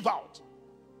you give out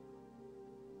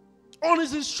on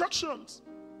his instructions?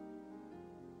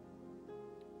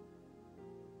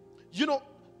 You know,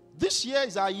 this year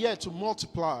is our year to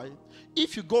multiply.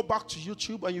 If you go back to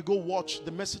YouTube and you go watch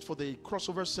the message for the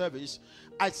crossover service,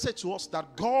 I said to us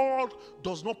that God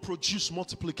does not produce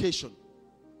multiplication.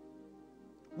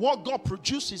 What God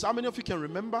produces, how many of you can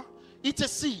remember? It's a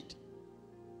seed.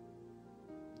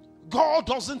 God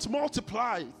doesn't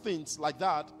multiply things like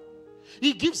that.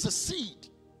 He gives a seed.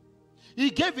 He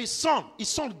gave his son. His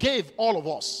son gave all of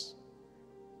us.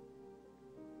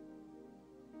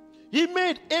 He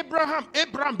made Abraham.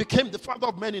 Abraham became the father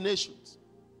of many nations.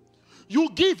 You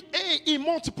give A, he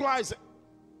multiplies it.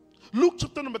 Luke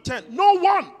chapter number 10. No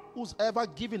one who's ever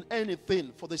given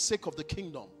anything for the sake of the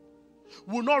kingdom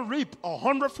will not reap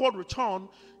 100-fold return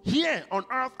here on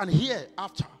earth and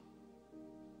hereafter.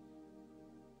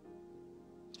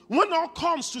 When all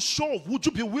comes to shove, would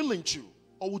you be willing to,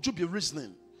 or would you be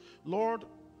reasoning, Lord,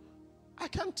 I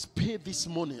can't pay this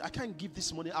money. I can't give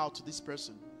this money out to this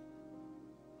person.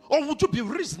 Or would you be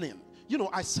reasoning? You know,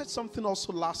 I said something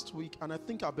also last week, and I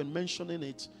think I've been mentioning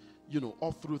it,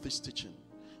 all through this teaching.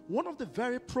 One of the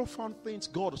very profound things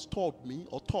God has taught me,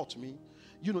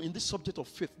 in this subject of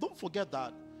faith. Don't forget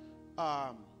that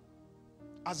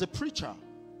as a preacher,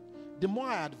 the more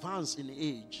I advance in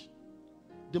age,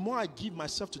 the more I give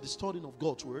myself to the studying of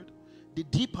God's word, the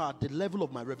deeper the level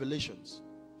of my revelations.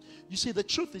 You see, the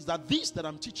truth is that this that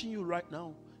I'm teaching you right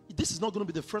now, this is not going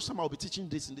to be the first time I'll be teaching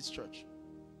this in this church.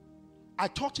 I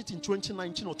taught it in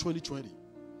 2019 or 2020.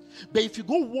 But if you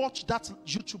go watch that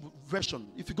YouTube version,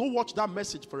 if you go watch that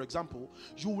message, for example,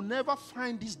 you will never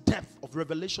find this depth of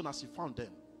revelation as you found then.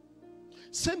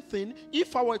 Same thing,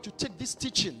 if I were to take this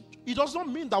teaching, it does not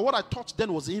mean that what I taught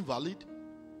then was invalid.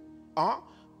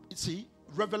 See,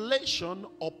 revelation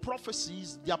or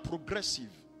prophecies, they are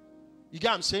progressive. You get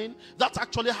what I'm saying? That's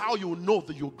actually how you know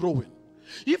that you're growing.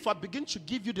 If I begin to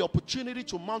give you the opportunity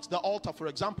to mount the altar, for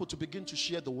example, to begin to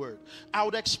share the word, I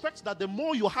would expect that the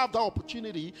more you have that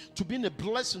opportunity to be a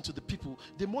blessing to the people,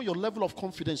 the more your level of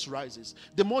confidence rises,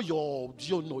 the more your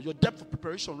depth of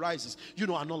preparation rises, and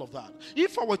all of that.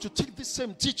 If I were to take this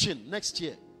same teaching next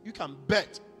year, you can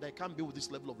bet that I can't be with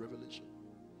this level of revelation.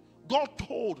 God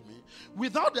told me,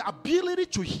 without the ability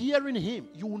to hearing him,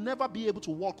 you will never be able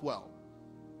to walk well.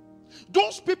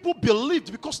 Those people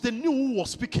believed because they knew who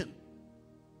was speaking.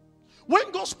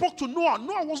 When God spoke to Noah,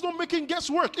 Noah was not making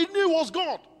guesswork. He knew it was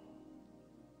God.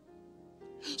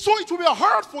 So it will be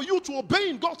hard for you to obey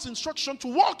in God's instruction, to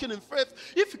walk in faith,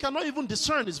 if you cannot even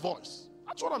discern his voice.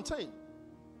 That's what I'm saying.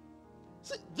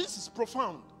 See, this is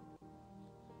profound.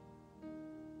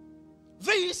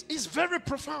 This is very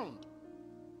profound.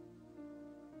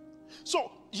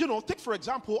 So, take for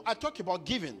example, I talk about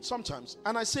giving sometimes,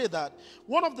 and I say that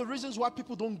one of the reasons why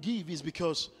people don't give is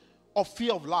because of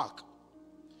fear of lack.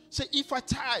 Say, if I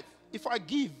tithe, if I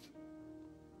give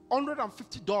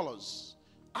 $150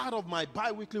 out of my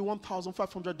bi-weekly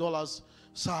 $1,500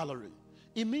 salary,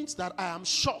 it means that I am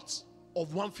short of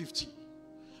 $150.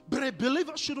 But a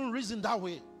believer shouldn't reason that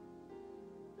way.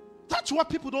 That's why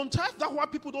people don't tithe. That's why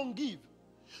people don't give.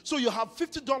 So you have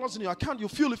 $50 in your account. You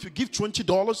feel if you give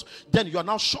 $20, then you are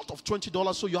now short of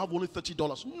 $20, so you have only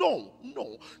 $30.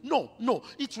 No.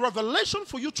 It's revelation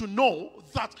for you to know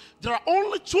that there are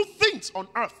only two things on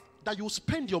earth that you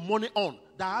spend your money on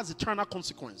that has eternal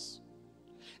consequence.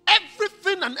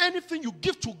 Everything and anything you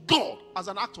give to God as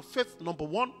an act of faith, number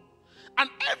one, and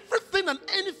everything and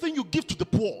anything you give to the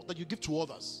poor that you give to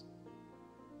others.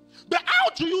 But how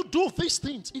do you do these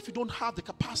things if you don't have the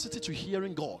capacity to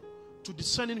hearing God, to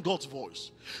discerning God's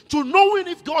voice, to knowing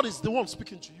if God is the one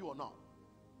speaking to you or not?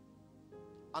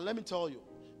 And let me tell you,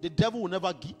 the devil will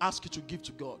never ask you to give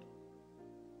to God.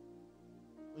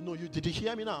 Did you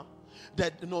hear me now?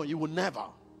 He will never.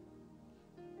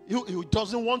 He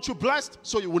doesn't want you blessed,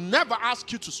 so he will never ask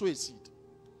you to sow a seed.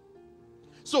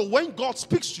 So when God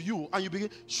speaks to you and you begin,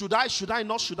 should I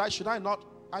not?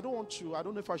 I don't want to. I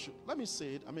don't know if I should. Let me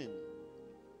say it.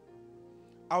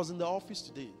 I was in the office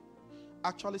today.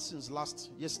 Actually, since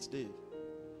yesterday.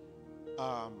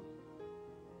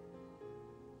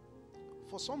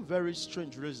 For some very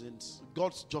strange reasons,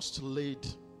 God just laid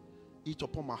it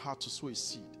upon my heart to sow a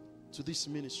seed to this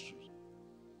ministry.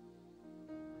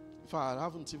 In fact, I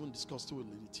haven't even discussed it with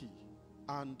Lady T.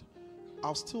 And I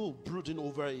was still brooding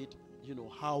over it,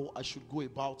 how I should go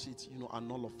about it,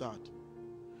 and all of that.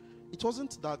 It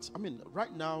wasn't that,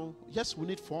 right now, yes, we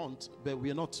need funds, but we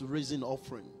are not raising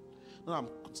offering. Now I'm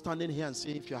standing here and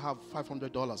saying, if you have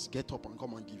 $500, get up and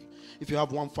come and give. If you have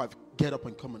 $1,500, get up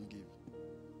and come and give.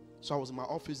 So I was in my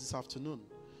office this afternoon,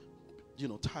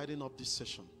 tidying up this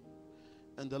session.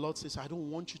 And the Lord says, I don't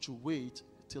want you to wait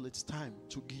till it's time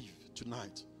to give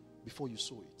tonight before you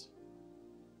sow it.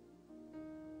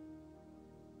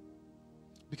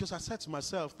 Because I said to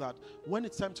myself that when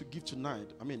it's time to give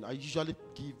tonight, I usually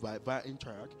give via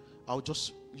Interact. I'll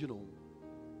just,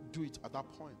 do it at that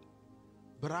point.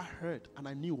 But I heard and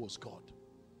I knew it was God.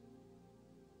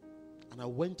 And I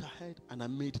went ahead and I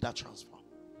made that transfer.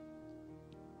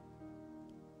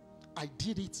 I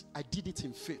did it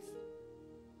in faith.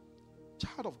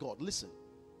 Child of God, listen.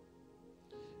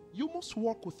 You must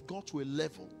walk with God to a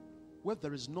level where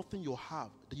there is nothing you have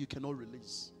that you cannot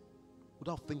release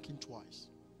without thinking twice.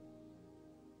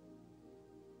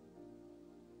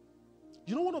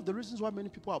 One of the reasons why many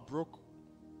people are broke,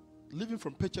 living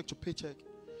from paycheck to paycheck,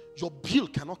 your bill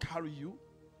cannot carry you,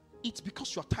 it's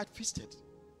because you are tight-fisted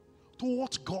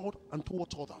towards God and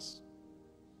towards others.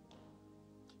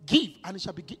 Give and it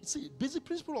shall be given. See, basic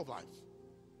principle of life.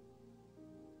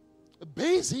 A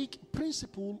basic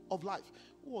principle of life.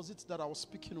 Who was it that I was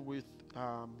speaking with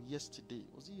yesterday?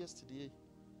 Was it yesterday?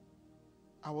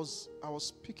 I was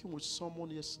speaking with someone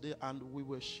yesterday and we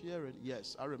were sharing.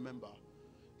 Yes, I remember.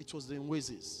 It was the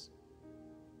Nwezes.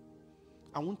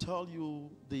 I won't tell you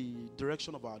the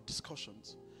direction of our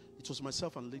discussions. It was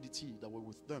myself and Lady T that were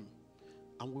with them.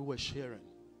 And we were sharing.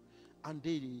 And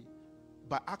they,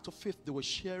 by act of faith, they were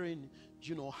sharing,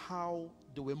 how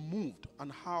they were moved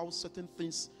and how certain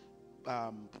things,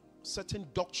 certain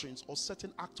doctrines or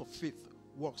certain act of faith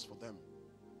works for them.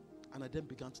 And I then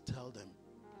began to tell them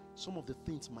some of the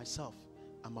things myself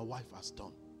and my wife has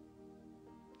done.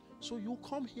 So you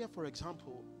come here, for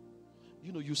example,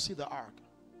 you see the ark.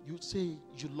 You say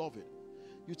you love it.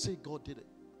 You'd say God did it.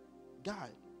 Guy,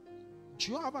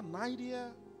 do you have an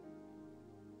idea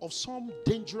of some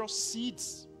dangerous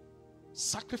seeds,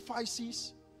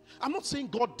 sacrifices? I'm not saying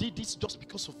God did this just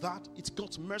because of that. It's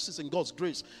God's mercies and God's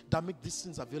grace that make these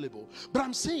things available. But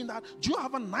I'm saying that, do you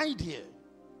have an idea?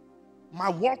 My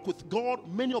walk with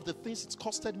God, many of the things it's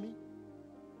costed me.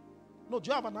 No, do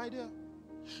you have an idea?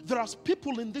 There are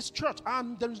people in this church,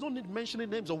 and there is no need mentioning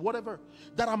names or whatever,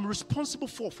 that I'm responsible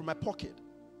for from my pocket.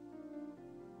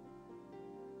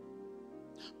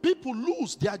 People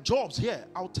lose their jobs here.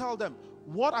 I'll tell them,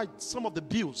 what are some of the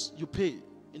bills you pay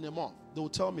in a month? They will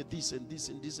tell me this and this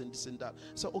and this and this and that.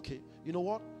 So, okay, you know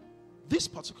what? This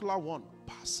particular one,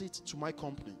 pass it to my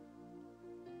company.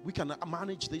 We can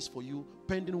manage this for you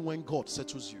pending when God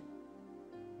settles you.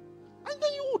 And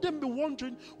then you wouldn't be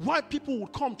wondering why people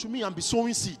would come to me and be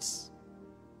sowing seeds.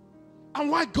 And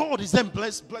why God is then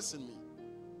blessing me.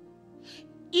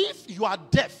 If you are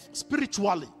deaf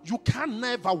spiritually, you can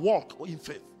never walk in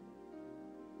faith.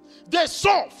 They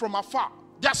saw from afar.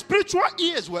 Their spiritual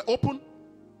ears were open.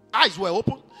 Eyes were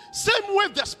open. Same way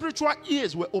their spiritual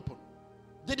ears were open.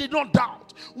 They did not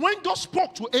doubt. When God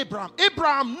spoke to Abraham,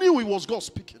 Abraham knew it was God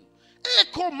speaking.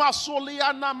 Child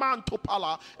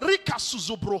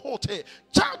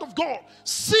of God,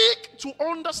 seek to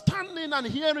understanding and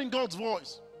hearing God's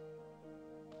voice.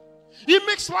 It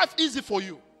makes life easy for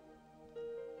you.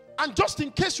 And just in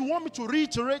case you want me to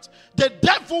reiterate, the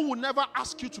devil will never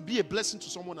ask you to be a blessing to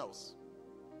someone else.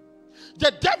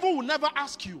 The devil will never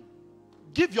ask you,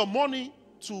 give your money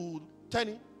to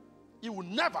Tenny. He will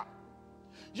never.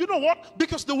 You know what?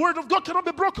 Because the word of God cannot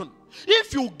be broken.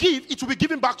 If you give, it will be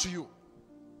given back to you.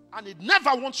 And it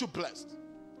never wants you blessed.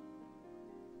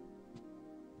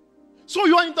 So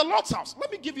you are in the Lord's house.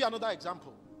 Let me give you another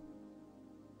example.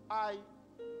 I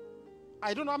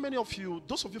don't know how many of you,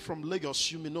 those of you from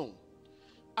Lagos, you may know.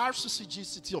 RCCG,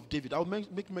 City of David. I'll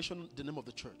make mention the name of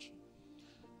the church.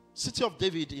 City of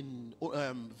David in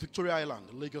Victoria Island,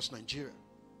 Lagos, Nigeria.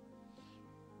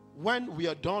 When we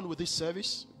are done with this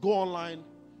service, go online,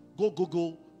 go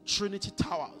Google Trinity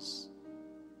Towers.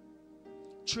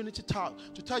 Trinity Tower.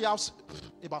 To tell you how,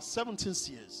 about 17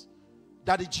 years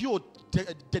that the GO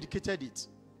dedicated it.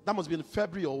 That must be in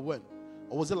February or when?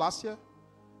 Or was it last year?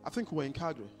 I think we were in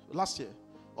Calgary. Last year.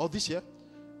 Or this year.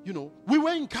 You know, we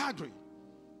were in Calgary.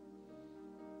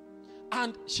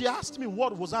 And she asked me,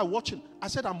 what was I watching? I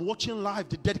said, I'm watching live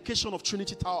the dedication of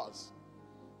Trinity Towers.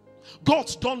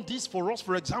 God's done this for us,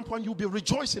 for example, and you'll be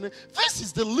rejoicing. This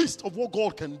is the list of what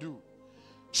God can do.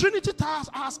 Trinity Towers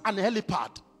has an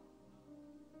helipad.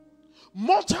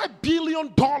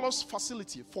 Multi-billion-dollar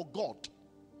facility for God.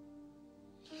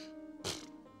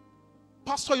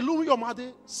 Pastor Wale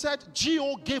Tejumade said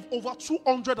GO gave over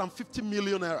 250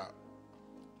 million naira.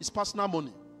 It's personal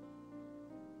money.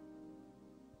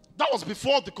 That was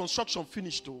before the construction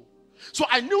finished though. So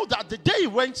I knew that the day he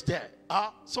went there,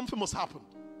 something must happen.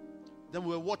 Then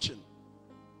we were watching.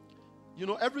 You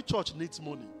know, every church needs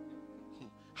money.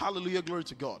 Hallelujah, glory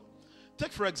to God.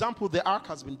 Take for example, the ark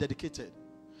has been dedicated.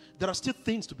 There are still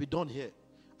things to be done here.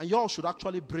 And you all should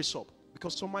actually brace up.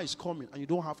 Because summer is coming and you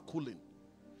don't have cooling.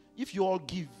 If you all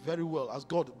give very well, as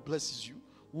God blesses you,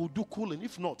 we'll do cooling.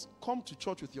 If not, come to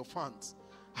church with your fans.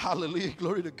 Hallelujah,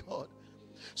 glory to God.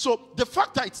 So the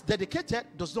fact that it's dedicated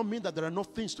does not mean that there are no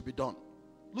things to be done.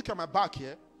 Look at my back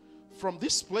here. From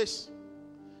this place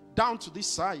down to this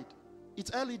side,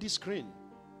 it's LED screen.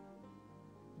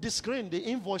 The screen, the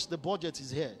invoice, the budget is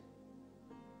here.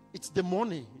 It's the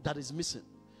money that is missing.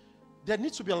 There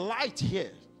needs to be a light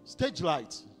here, stage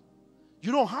light.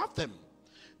 You don't have them.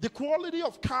 The quality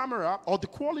of camera or the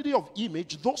quality of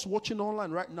image, those watching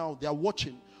online right now, they are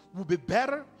watching, will be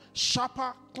better,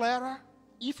 sharper, clearer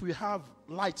if we have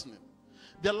lighting.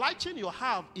 The lighting you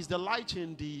have is the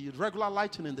lighting, the regular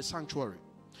lighting in the sanctuary.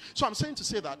 So I'm saying to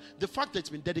say that the fact that it's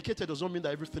been dedicated does not mean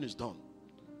that everything is done.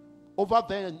 Over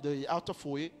there in the outer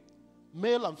foyer,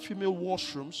 male and female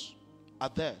washrooms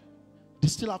are there. They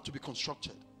still have to be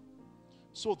constructed.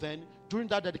 So then, during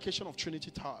that dedication of Trinity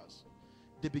Towers,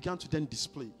 they began to then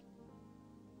display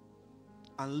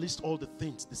and list all the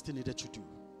things they still needed to do.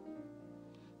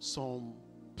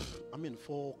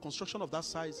 For construction of that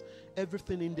size,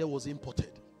 everything in there was imported.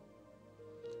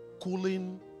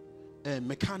 Cooling,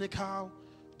 mechanical,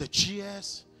 the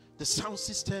chairs, the sound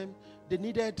system, they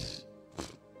needed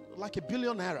like $1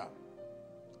 billion naira.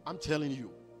 I'm telling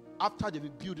you, after the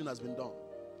building has been done,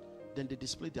 then they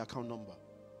displayed the account number.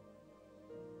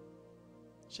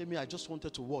 Shemi, I just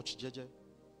wanted to watch, JJ.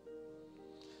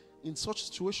 In such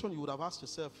situation, you would have asked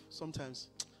yourself sometimes,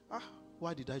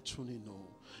 why did I tune in? No.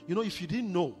 You know, if you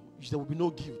didn't know, there would be no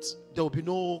guilt. There would be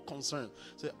no concern.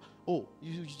 Say,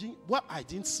 you didn't, well, I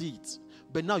didn't see it.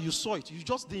 But now you saw it. You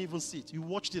just didn't even see it. You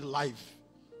watched it live.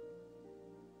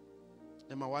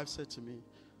 And my wife said to me,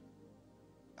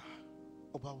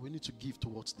 Oba, we need to give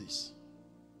towards this.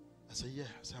 I said, yeah.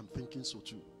 I said, I'm thinking so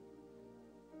too.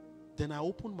 Then I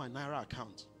opened my Naira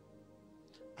account.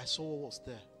 I saw what was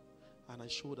there. And I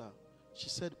showed her. She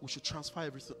said, we should transfer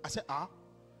everything. I said, I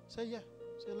said, yeah.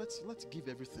 I said, let's give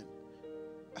everything.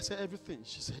 I said, everything.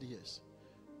 She said, yes.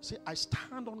 I said, I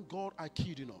stand on God, I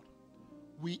kid you not.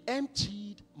 We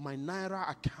emptied my Naira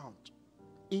account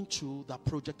into that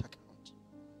project account.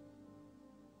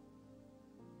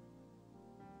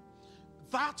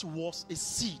 That was a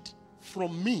seed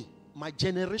from me, my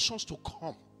generations to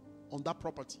come on that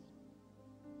property.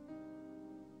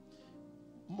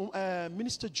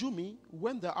 Minister Jumi,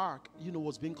 when the ark,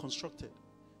 was being constructed,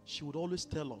 she would always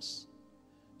tell us,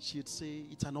 she'd say,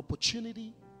 it's an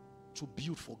opportunity to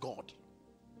build for God.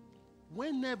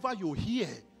 Whenever you hear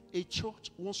a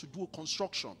church wants to do a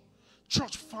construction,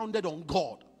 church founded on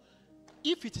God,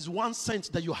 if it is 1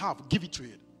 cent that you have, give it to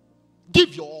it.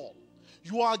 Give your all.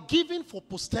 You are giving for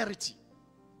posterity.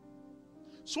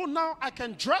 So now I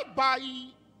can drive by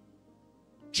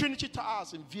Trinity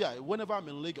Towers in VI whenever I'm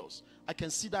in Lagos. I can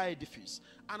see that edifice.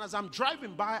 And as I'm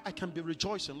driving by, I can be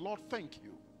rejoicing. Lord, thank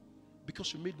you,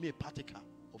 because you made me a partaker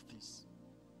of this.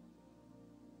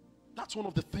 That's one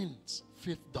of the things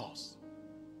faith does.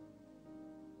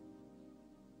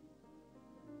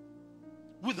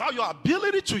 Without your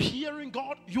ability to hear in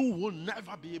God, you will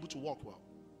never be able to walk well.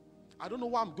 I don't know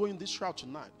why I'm going this route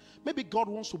tonight. Maybe God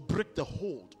wants to break the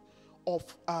hold of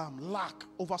lack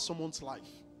over someone's life.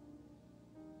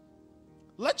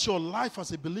 Let your life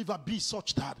as a believer be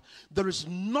such that there is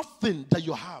nothing that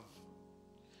you have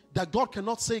that God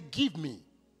cannot say, give me,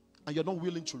 and you're not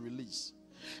willing to release.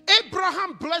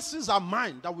 Abraham's blessings are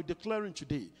mine that we're declaring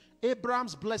today.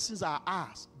 Abraham's blessings are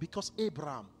ours because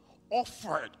Abraham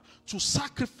offered to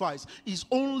sacrifice his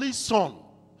only son,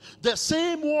 the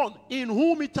same one in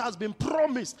whom it has been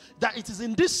promised that it is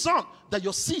in this son that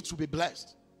your seeds will be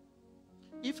blessed.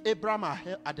 If Abraham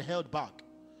had held back,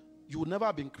 you would never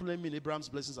have been claiming Abraham's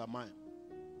blessings are mine.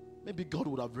 Maybe God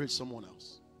would have raised someone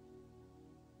else.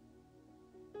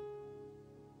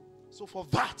 So for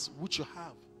that which you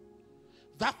have,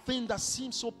 that thing that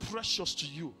seems so precious to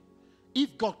you,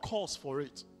 if God calls for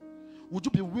it, would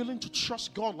you be willing to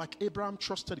trust God like Abraham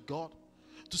trusted God?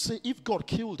 To say if God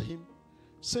killed him,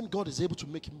 same God is able to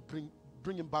make him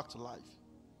bring him back to life.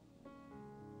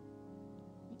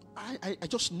 I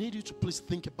just need you to please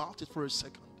think about it for a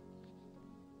second.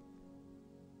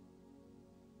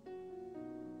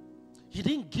 He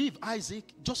didn't give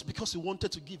Isaac just because he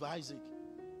wanted to give Isaac.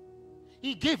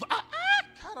 He gave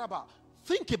Karaba.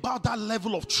 Think about that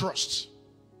level of trust.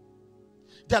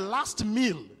 The last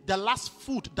meal, the last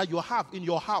food that you have in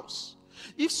your house.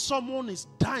 If someone is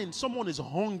dying, someone is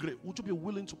hungry, would you be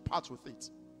willing to part with it?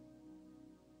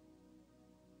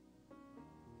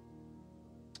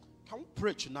 Can we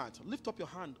pray tonight? Lift up your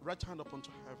hand, right hand up unto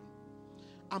heaven,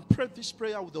 and pray this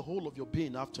prayer with the whole of your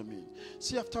being after me.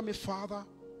 Say after me, Father,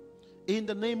 in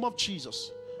the name of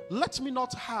Jesus, let me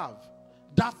not have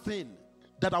that thing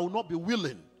that I will not be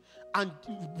willing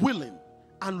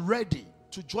and ready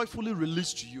to joyfully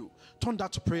release to you. Turn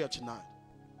that to prayer tonight.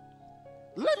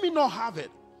 Let me not have it.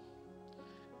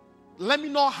 Let me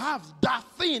not have that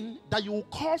thing that you will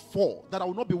call for that I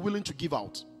will not be willing to give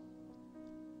out.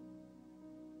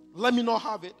 Let me not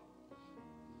have it.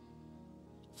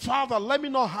 Father, let me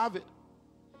not have it.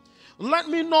 Let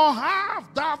me not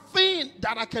have that thing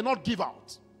that I cannot give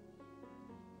out.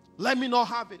 Let me not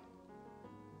have it.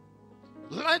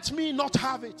 Let me not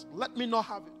have it. Let me not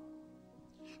have it.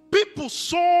 People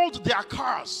sold their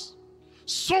cars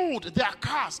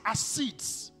as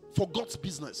seeds for God's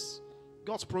business,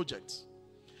 God's project.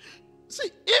 See,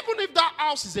 even if that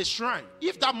house is a shrine,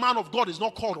 if that man of God is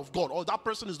not called of God, or that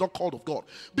person is not called of God,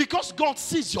 because God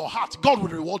sees your heart, God will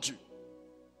reward you.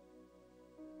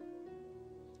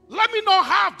 Let me not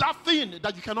have that thing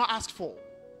that you cannot ask for.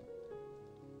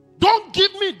 Don't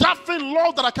give me that thing,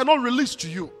 Lord, that I cannot release to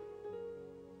you.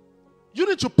 You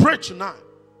need to pray tonight.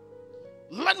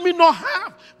 Let me not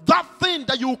have that thing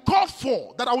that you call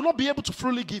for that I will not be able to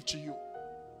freely give to you.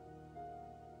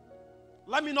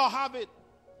 Let me not have it.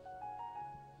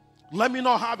 Let me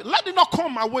not have it. Let it not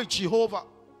come my way, Jehovah.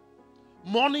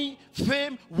 Money,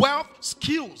 fame, wealth,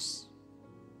 skills.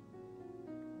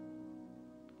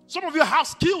 Some of you have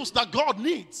skills that God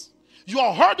needs. You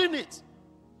are hoarding it.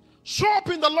 Show up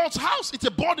in the Lord's house. It's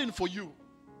a burden for you.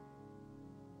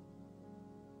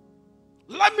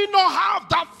 Let me not have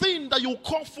that thing that you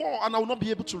call for and I will not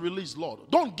be able to release, Lord.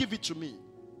 Don't give it to me.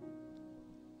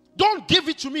 Don't give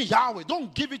it to me, Yahweh.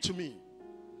 Don't give it to me.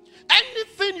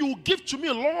 Anything you give to me,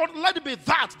 Lord, let it be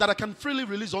that I can freely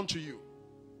release unto you.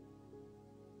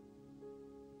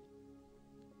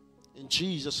 In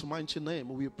Jesus' mighty name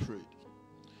we pray.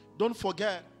 Don't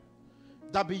forget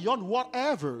that beyond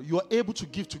whatever you are able to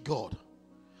give to God,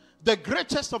 the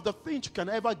greatest of the things you can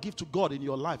ever give to God in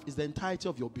your life is the entirety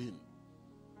of your being.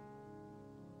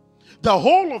 The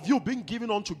whole of you being given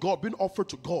unto God, being offered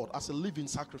to God as a living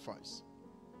sacrifice.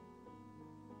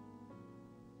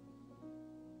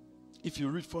 If you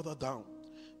read further down,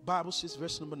 Bible says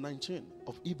verse number 19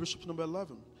 of Hebrews chapter number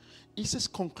 11. It says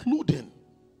concluding,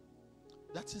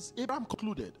 that is Abraham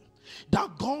concluded,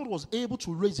 that God was able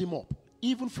to raise him up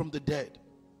even from the dead.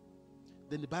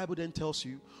 Then the Bible then tells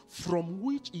you, from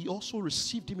which he also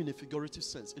received him in a figurative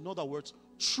sense. In other words,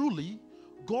 truly,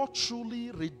 God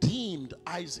truly redeemed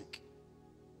Isaac.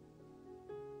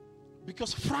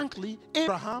 Because frankly,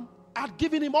 Abraham had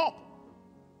given him up.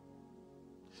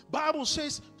 Bible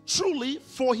says, truly,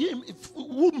 for him,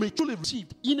 whom he truly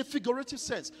received, in a figurative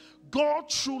sense, God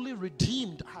truly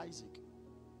redeemed Isaac.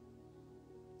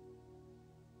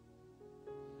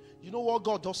 You know what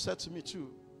God just said to me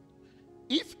too?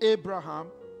 If Abraham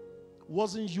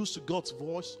wasn't used to God's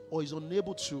voice or is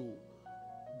unable to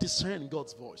discern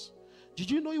God's voice, did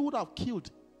you know he would have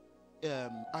killed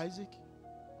Isaac?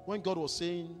 When God was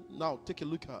saying, now take a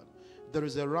look at, there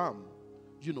is a ram,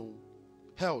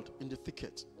 held in the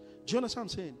thicket. Do you understand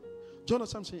what I'm saying? Do you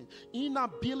understand what I'm saying?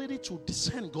 Inability to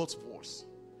discern God's voice,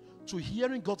 to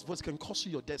hearing God's voice can cost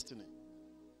you your destiny.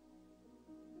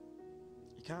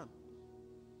 It can.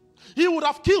 He would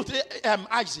have killed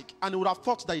Isaac and he would have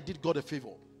thought that he did God a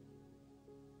favor.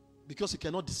 Because he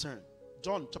cannot discern.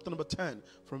 John chapter number 10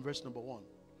 from verse number 1.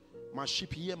 My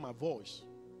sheep hear my voice.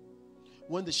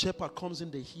 When the shepherd comes in,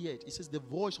 they hear it. It says the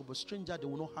voice of a stranger they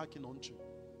will not hearken unto.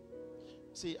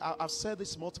 See, I've said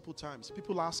this multiple times.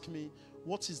 People ask me,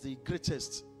 what is the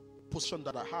greatest position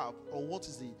that I have? Or what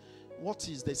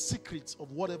is the secret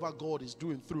of whatever God is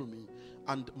doing through me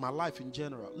and my life in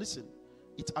general? Listen,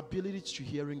 it's ability to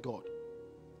hearing God.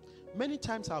 Many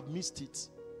times I've missed it.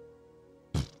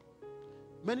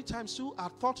 Many times too, I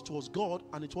thought it was God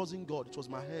and it wasn't God. It was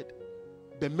my head.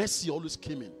 The mercy always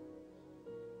came in.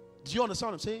 Do you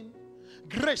understand what I'm saying?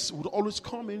 Grace would always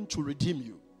come in to redeem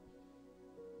you.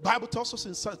 Bible tells us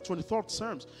in 23rd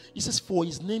Psalms, it says, for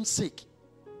his name's sake,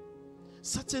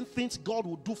 certain things God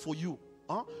will do for you.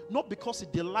 Not because he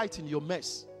delights in your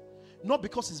mess. Not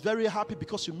because he's very happy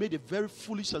because you made a very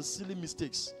foolish and silly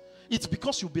mistakes. It's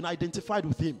because you've been identified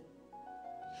with him.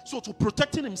 So to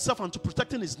protecting himself and to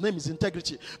protecting his name is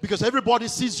integrity. Because everybody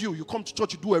sees you. You come to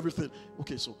church, you do everything.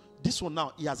 Okay, so this one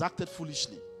now, he has acted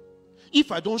foolishly.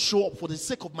 If I don't show up for the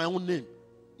sake of my own name,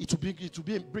 it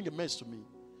will bring a mess to me.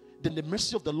 Then the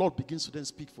mercy of the Lord begins to then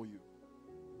speak for you.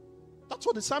 That's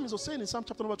what the psalmist was saying in Psalm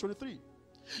chapter number 23.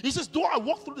 He says, though I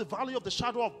walk through the valley of the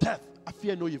shadow of death, I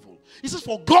fear no evil. He says,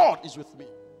 for God is with me.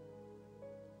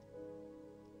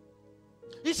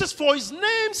 He says, for his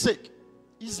name's sake.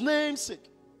 His name's sake.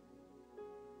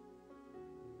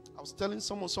 I was telling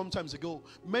someone sometimes ago,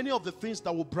 many of the things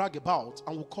that we brag about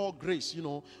and we call grace,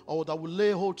 or that we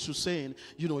lay hold to saying,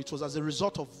 it was as a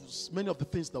result of many of the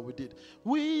things that we did.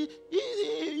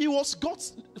 It was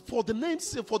God's, for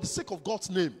the sake of God's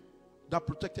name that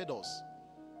protected us.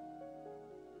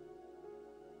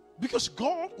 Because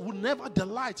God will never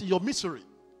delight in your misery.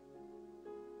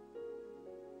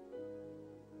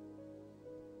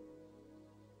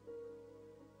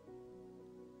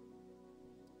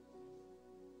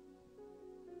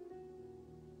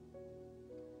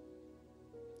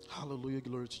 Hallelujah,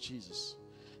 glory to Jesus.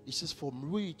 He says, from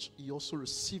which he also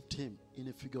received him in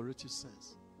a figurative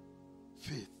sense.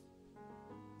 Faith.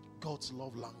 God's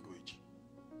love language.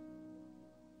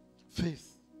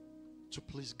 Faith to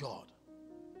please God.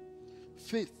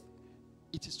 Faith,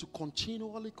 it is to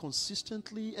continually,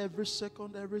 consistently, every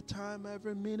second, every time,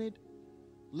 every minute,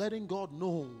 letting God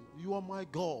know, you are my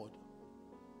God.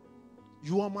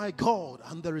 You are my God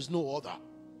and there is no other.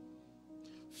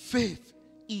 Faith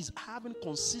is having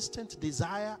consistent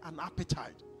desire and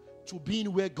appetite to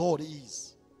being where God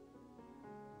is.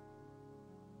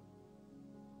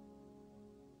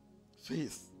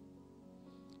 Faith.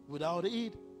 Without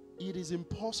it, it is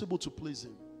impossible to please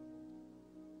him.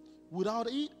 Without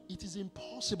it, it is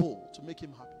impossible to make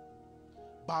him happy.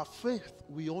 By faith,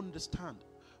 we understand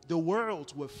the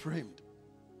worlds were framed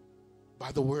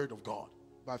by the word of God,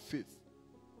 by faith.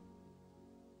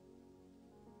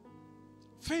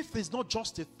 Faith is not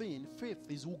just a thing. Faith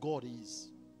is who God is.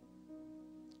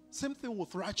 Same thing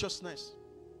with righteousness.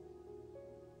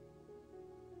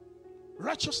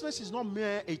 Righteousness is not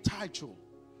mere a title.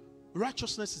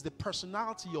 Righteousness is the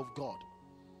personality of God.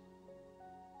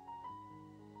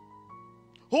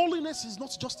 Holiness is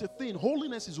not just a thing.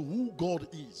 Holiness is who God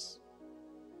is.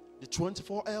 The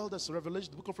 24 elders,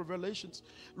 the book of Revelations,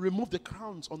 remove the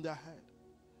crowns on their head,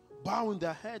 bowing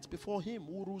their heads before him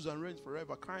who rules and reigns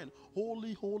forever, crying,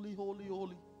 holy, holy, holy,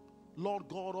 holy, Lord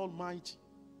God Almighty.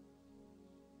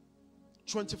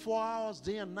 24 hours,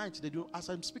 day and night, they do. As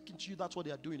I'm speaking to you, that's what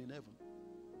they are doing in heaven.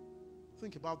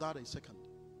 Think about that a second.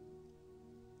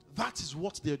 That is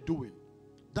what they're doing.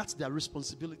 That's their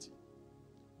responsibility.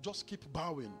 Just keep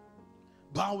bowing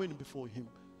before him.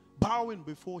 Bowing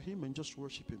before him and just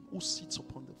worship him who sits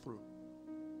upon the throne.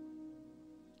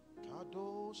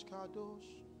 Kadosh,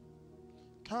 Kadosh.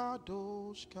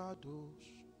 Kadosh,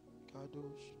 Kadosh,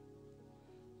 Kadosh,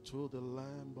 to the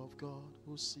Lamb of God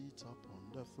who sits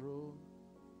upon the throne.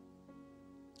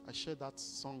 I shared that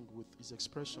song with his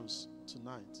expressions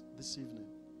tonight, this evening.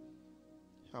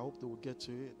 I hope they will get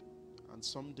to it. And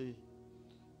someday,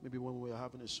 maybe when we are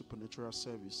having a supernatural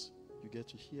service, you get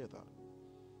to hear that.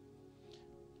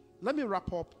 Let me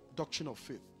wrap up Doctrine of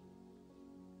Faith.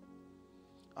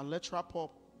 And let's wrap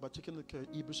up by taking a look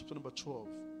at Hebrews chapter number 12.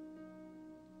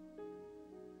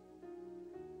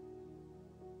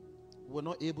 We're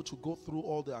not able to go through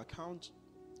all the accounts,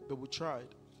 but we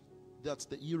tried. That's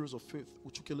the heroes of faith.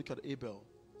 We took a look at Abel.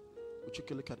 We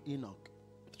took a look at Enoch.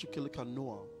 We took a look at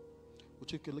Noah. We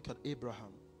took a look at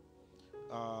Abraham.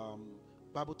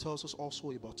 Bible tells us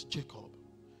also about Jacob.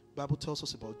 Bible tells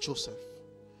us about Joseph.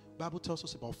 Bible tells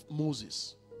us about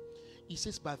Moses. He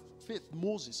says by faith,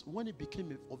 Moses, when he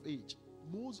became of age,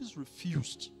 Moses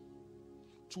refused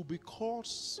to be called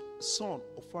son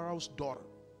of Pharaoh's daughter,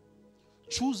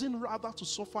 choosing rather to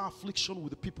suffer affliction with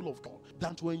the people of God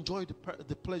than to enjoy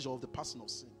the pleasure of the person of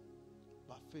sin.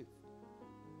 By faith.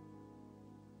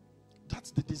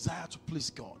 That's the desire to please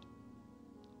God.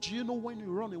 Do you know when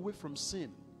you run away from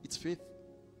sin, it's faith?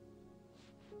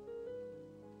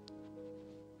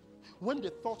 When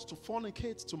the thought to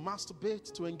fornicate, to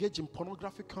masturbate, to engage in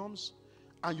pornography comes,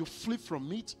 and you flee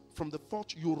from it, from the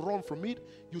thought, you run from it,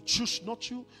 you choose not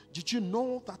to, did you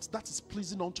know that that is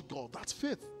pleasing unto God? That's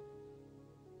faith.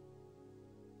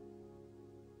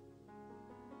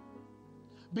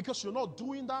 Because you're not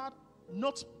doing that,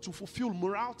 not to fulfill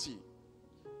morality.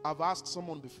 I've asked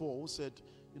someone before who said,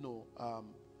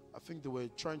 I think they were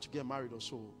trying to get married or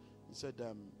so. He said,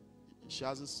 she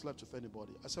hasn't slept with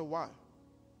anybody. I said, why?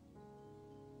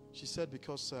 She said,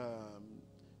 because,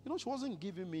 she wasn't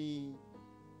giving me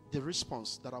the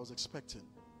response that I was expecting.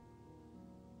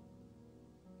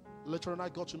 Later on, I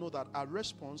got to know that our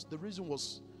response, the reason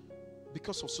was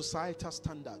because of societal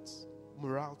standards,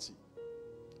 morality.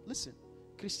 Listen,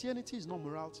 Christianity is not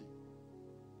morality.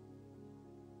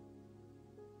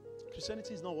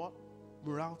 Christianity is not what?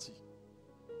 Morality.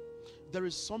 There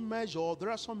are some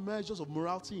measures of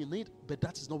morality in it, but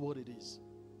that is not what it is.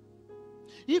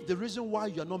 If the reason why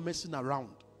you are not messing around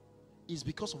is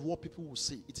because of what people will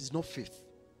say, it is not faith.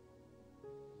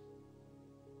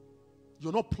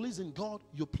 You're not pleasing God,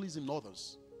 you're pleasing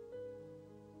others.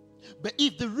 But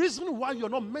if the reason why you're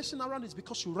not messing around is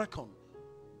because you reckon,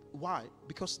 why?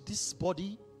 Because this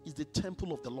body is the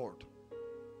temple of the Lord.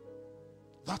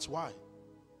 That's why.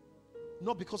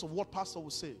 Not because of what pastor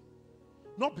will say.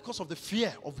 Not because of the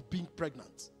fear of being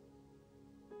pregnant.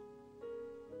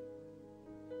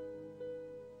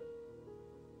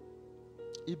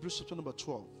 Hebrews chapter number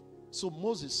 12. So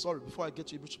Moses, before I get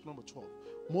to Hebrews chapter number 12.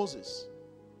 Moses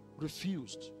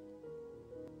refused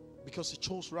because he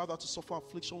chose rather to suffer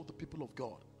affliction with the people of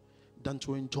God than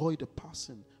to enjoy the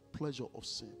passing pleasure of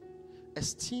sin,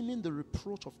 esteeming the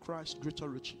reproach of Christ greater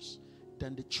riches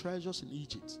than the treasures in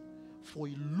Egypt, for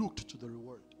he looked to the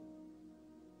reward.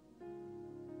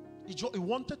 He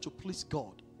wanted to please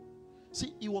God.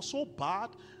 See, it was so bad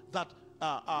that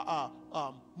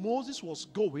Moses was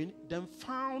going, then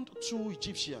found two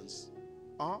Egyptians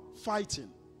fighting,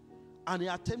 and he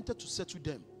attempted to settle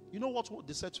them. You know what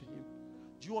they said to him?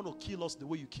 Do you want to kill us the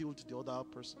way you killed the other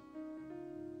person?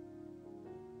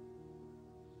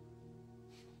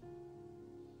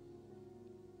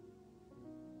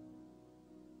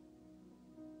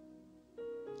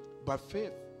 By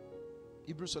faith,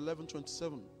 Hebrews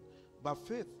 11:27. By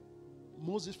faith,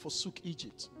 Moses forsook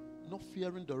Egypt, not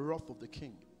fearing the wrath of the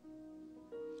king,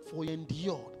 for he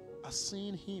endured as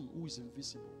seeing him who is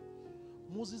invisible.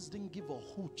 Moses didn't give a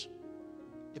hoot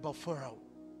about Pharaoh.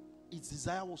 His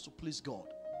desire was to please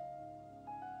God.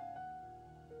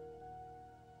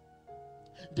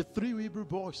 The three Hebrew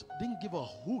boys didn't give a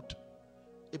hoot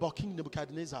about King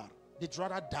Nebuchadnezzar. They'd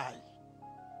rather die.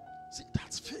 See,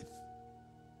 that's faith.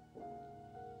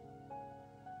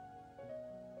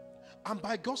 And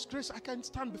by God's grace, I can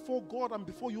stand before God and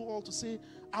before you all to say,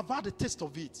 I've had a taste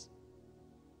of it.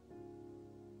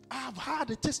 I've had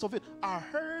a taste of it. I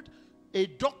heard a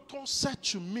doctor said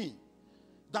to me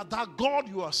that God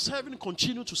you are serving,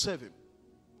 continue to serve him.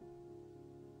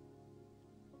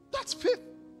 That's faith.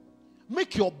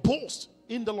 Make your boast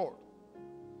in the Lord.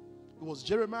 It was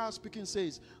Jeremiah speaking,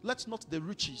 says, let not the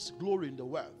riches glory in the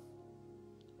wealth.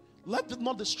 Let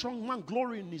not the strong man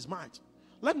glory in his might.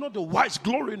 Let not the wise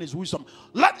glory in his wisdom.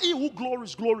 Let he who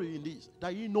glories glory in this,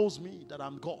 that he knows me, that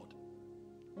I'm God,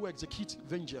 who execute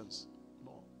vengeance.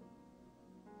 No.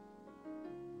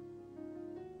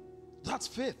 That's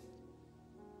faith.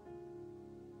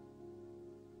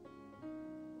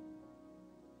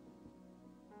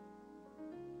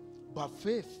 By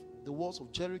faith, the walls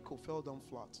of Jericho fell down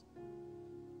flat.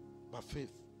 By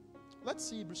faith. Let's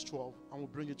see Hebrews 12 and we'll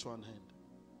bring it to an end.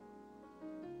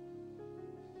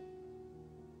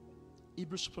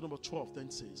 Hebrews chapter number 12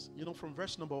 then says, from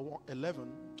verse number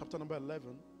 11, chapter number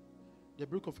 11, the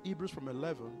book of Hebrews from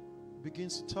 11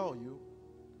 begins to tell you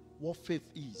what faith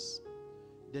is.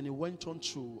 Then he went on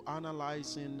to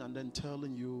analyzing and then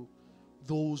telling you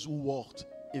those who walked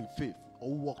in faith or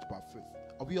who walked by faith.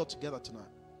 Are we all together tonight?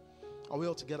 Are we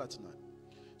all together tonight?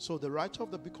 So the writer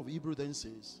of the book of Hebrews then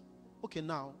says, okay,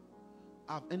 now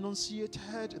I've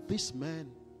enunciated this man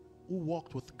who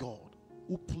walked with God,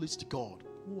 who pleased God,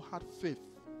 who had faith,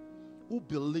 who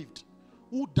believed,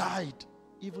 who died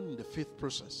even in the faith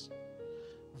process.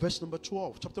 Verse number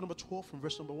 12, chapter number 12 from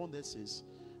verse number 1 that says,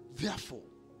 therefore,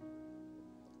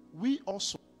 we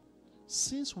also,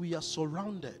 since we are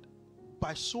surrounded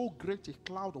by so great a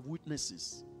cloud of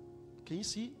witnesses. Can you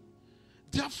see?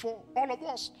 Therefore, all of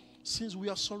us, since we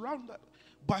are surrounded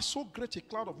by so great a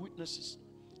cloud of witnesses,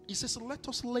 it says, let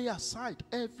us lay aside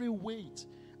every weight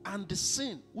and the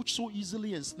sin which so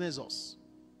easily ensnares us.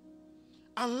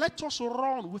 And let us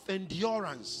run with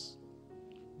endurance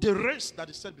the race that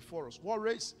is set before us. What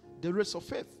race? The race of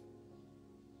faith.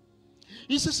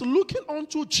 He says, looking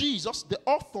unto Jesus, the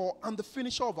author and the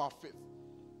finisher of our faith.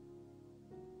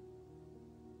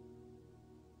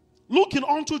 Looking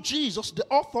unto Jesus, the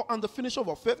author and the finisher of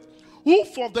our faith, who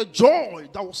for the joy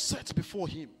that was set before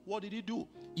him, what did he do?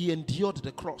 He endured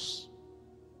the cross.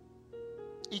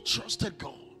 He trusted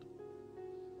God,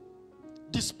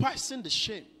 despising the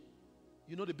shame.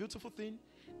 You know the beautiful thing?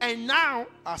 And now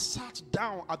I sat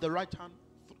down at the right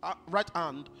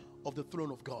hand of the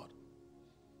throne of God.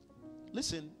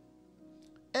 Listen,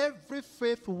 every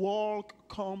faith walk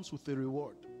comes with a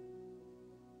reward.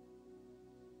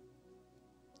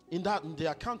 In the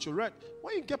account you read,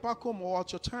 when you get back home or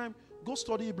at your time, go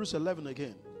study Hebrews 11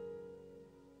 again.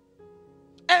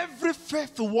 Every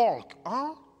faith walk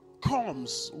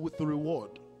comes with a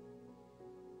reward.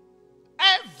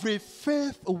 Every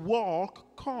faith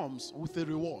walk comes with a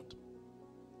reward.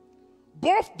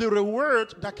 Both the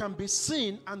reward that can be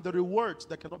seen and the reward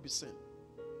that cannot be seen.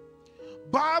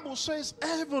 Bible says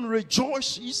heaven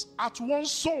rejoices at one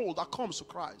soul that comes to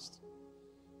Christ.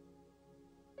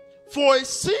 For a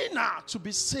sinner to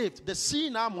be saved, the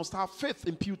sinner must have faith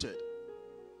imputed.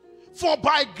 For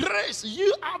by grace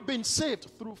you have been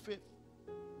saved through faith.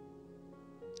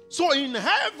 So in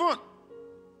heaven,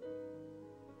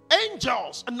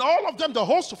 angels and all of them, the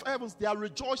host of heavens, they are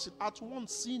rejoicing at one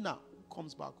sinner who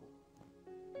comes back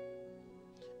home.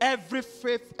 Every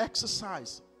faith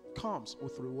exercise comes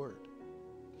with reward.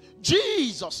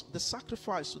 Jesus, the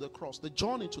sacrifice to the cross, the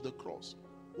journey to the cross,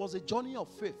 was a journey of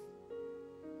faith.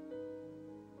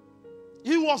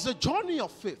 It was a journey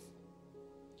of faith.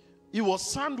 He was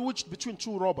sandwiched between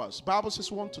two robbers. Bible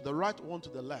says one to the right, one to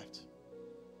the left.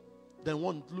 Then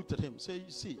one looked at him, said,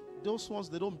 you see, those ones,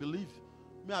 they don't believe.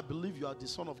 May I believe you are the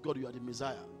Son of God, you are the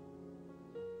Messiah.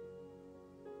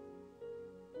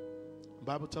 The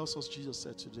Bible tells us Jesus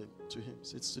said to him,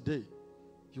 it's today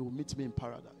you will meet me in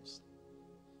paradise.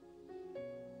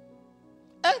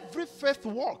 Every faith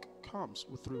walk comes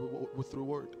with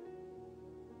reward.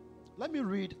 Let me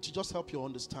read to just help your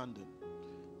understanding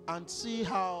and see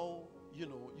how,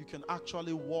 you can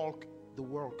actually walk the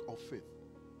work of faith.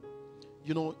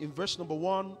 In verse number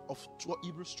 1 of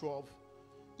Hebrews 12,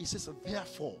 it says,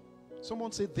 therefore.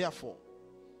 Someone say, therefore.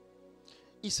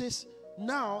 It says,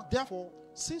 now, therefore,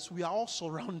 since we are all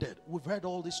surrounded, we've heard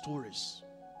all these stories.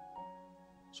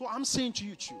 So I'm saying to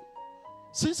you too,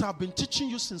 since I've been teaching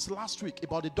you since last week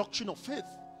about the doctrine of faith,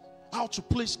 how to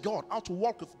please God, how to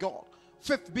walk with God,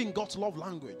 faith being God's love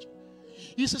language.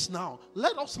 He says now,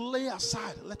 let us lay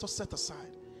aside, let us set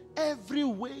aside every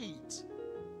weight.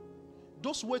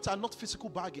 Those weights are not physical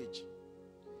baggage.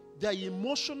 They are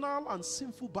emotional and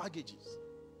sinful baggages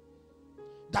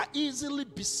that easily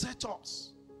beset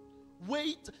us.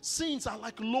 Sins are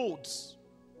like loads.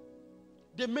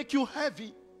 They make you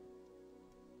heavy.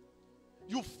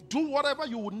 You do whatever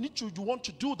you want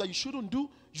to do that you shouldn't do.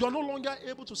 You are no longer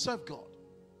able to serve God.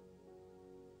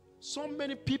 So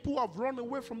many people have run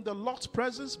away from the Lord's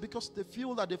presence because they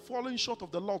feel that they're falling short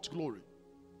of the Lord's glory.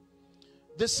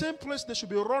 The same place they should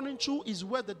be running to is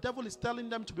where the devil is telling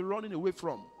them to be running away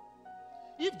from.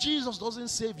 If Jesus doesn't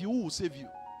save you, who will save you?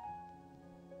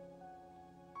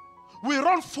 We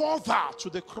run further to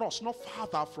the cross, not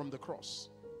farther from the cross.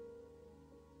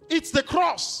 It's the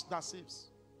cross that saves.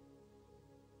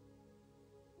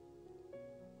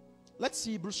 Let's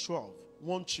see Hebrews 12,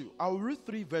 1, 2. I'll read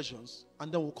 3 versions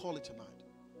and then we'll call it tonight.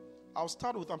 I'll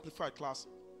start with Amplified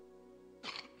Classic.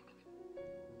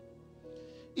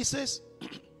 It says,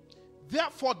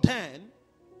 therefore then,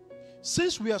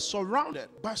 since we are surrounded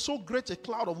by so great a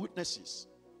cloud of witnesses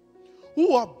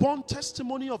who are borne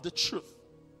testimony of the truth,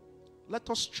 let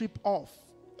us strip off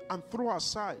and throw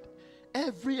aside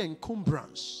every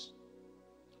encumbrance,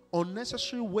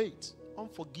 unnecessary weight,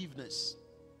 unforgiveness,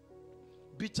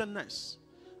 bitterness,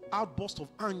 outburst of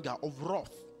anger, of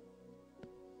wrath,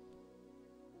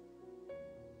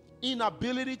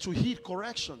 inability to heed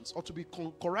corrections or to be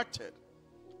corrected,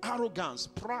 arrogance,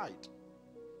 pride,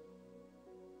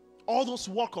 all those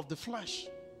work of the flesh.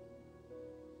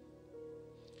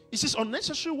 It says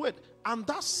unnecessary weight, and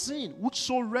that sin which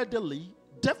so readily,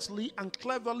 deftly, and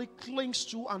cleverly clings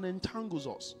to and entangles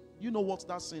us. You know what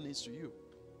that sin is to you.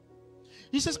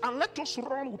 He says, and let us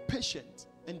run with patient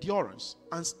endurance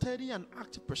and steady and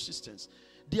active persistence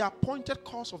the appointed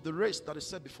course of the race that is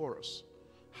set before us.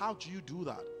 How do you do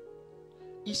that?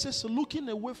 He says, looking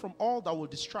away from all that will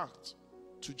distract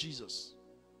to Jesus.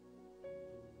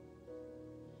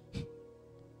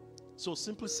 So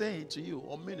simply saying to you,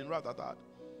 or meaning rather that,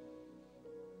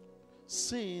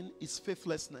 sin is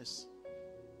faithlessness.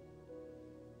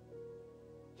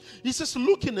 He says,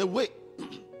 looking away.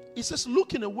 He says,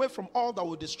 looking away from all that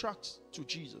will distract to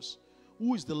Jesus,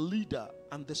 who is the leader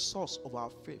and the source of our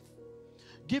faith,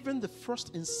 giving the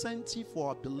first incentive for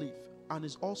our belief and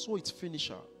is also its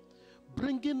finisher,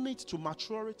 bringing it to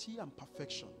maturity and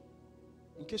perfection.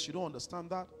 In case you don't understand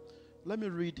that, let me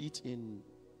read it in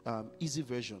easy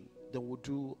version. Then we'll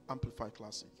do Amplified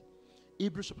Classic.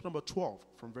 Hebrews chapter number 12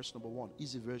 from verse number 1,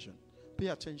 easy version. Pay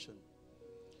attention.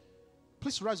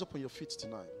 Please rise up on your feet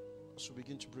tonight as we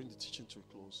begin to bring the teaching to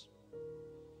a close.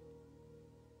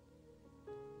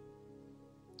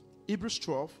 Hebrews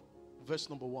 12, verse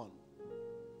number 1.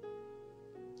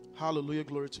 Hallelujah,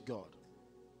 glory to God.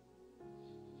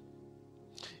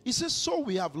 He says, so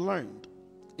we have learned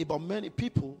about many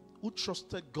people who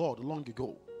trusted God long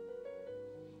ago.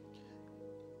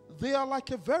 They are like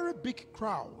a very big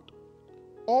crowd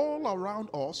all around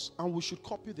us, and we should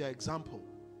copy their example.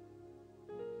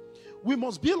 We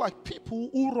must be like people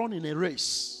who run in a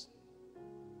race.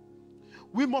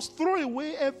 We must throw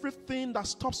away everything that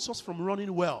stops us from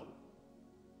running well.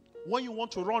 When you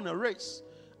want to run a race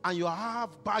and you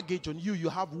have baggage on you, you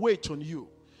have weight on you,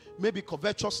 maybe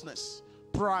covetousness,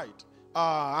 pride,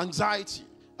 anxiety,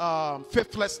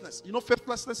 faithlessness. You know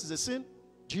faithlessness is a sin?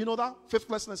 Do you know that?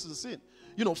 Faithlessness is a sin.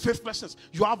 You know, faithlessness.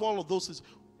 You have all of those things.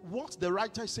 What the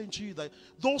writer is saying to you, that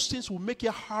those things will make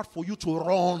it hard for you to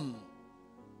run.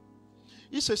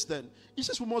 He says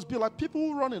we must be like people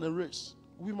who run in a race.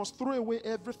 We must throw away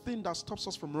everything that stops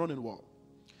us from running well.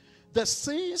 The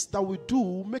sins that we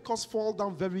do make us fall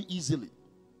down very easily.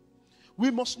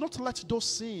 We must not let those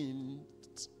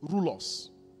sins rule us.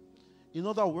 In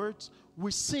other words,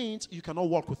 with sins, you cannot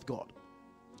walk with God.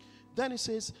 Then he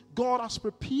says, God has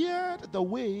prepared the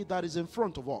way that is in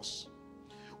front of us.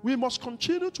 We must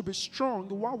continue to be strong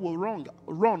while we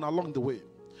run along the way.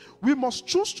 We must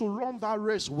choose to run that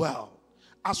race well.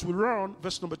 As we run,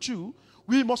 verse number 2,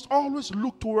 we must always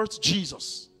look towards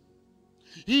Jesus.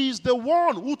 He is the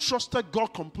one who trusted God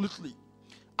completely.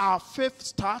 Our faith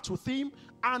starts with him,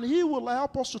 and he will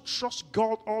help us to trust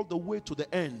God all the way to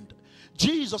the end.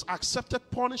 Jesus accepted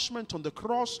punishment on the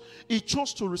cross. He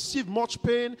chose to receive much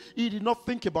pain. He did not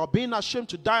think about being ashamed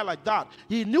to die like that.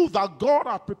 He knew that God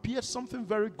had prepared something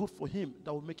very good for him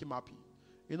that would make him happy.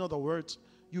 In other words,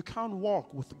 you can't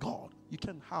walk with God. You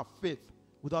can't have faith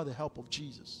without the help of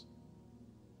Jesus.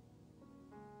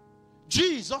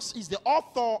 Jesus is the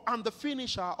author and the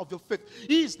finisher of your faith.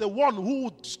 He is the one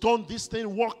who done this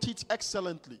thing, worked it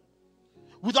excellently,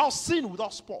 without sin,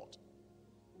 without spot.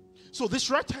 So this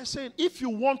writer is saying, if you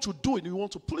want to do it, you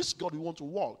want to please God, you want to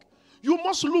walk, you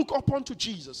must look up unto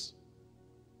Jesus.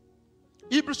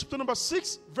 Hebrews chapter number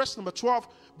 6, verse number 12,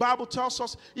 Bible tells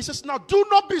us, it says, now do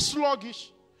not be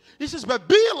sluggish. He says, but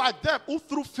be like them who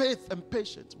through faith and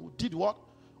patience, who did what?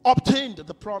 Obtained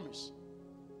the promise.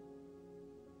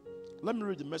 Let me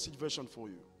read the Message version for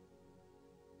you.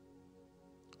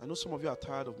 I know some of you are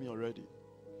tired of me already,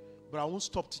 but I won't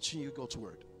stop teaching you God's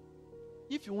word.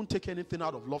 If you won't take anything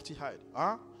out of Lofty Height,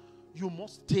 you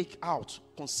must take out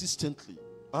consistently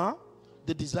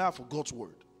the desire for God's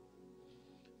word.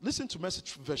 Listen to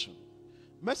Message version.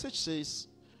 Message says,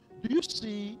 do you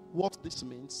see what this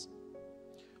means?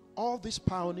 All these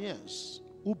pioneers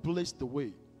who blazed the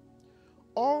way,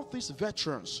 all these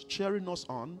veterans cheering us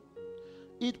on,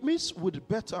 it means with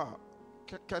better.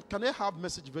 Can I have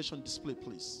Message version display,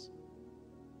 please?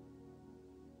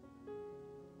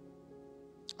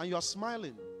 And you are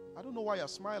smiling. I don't know why you are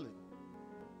smiling.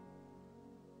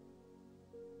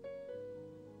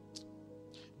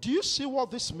 Do you see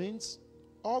what this means?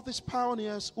 All these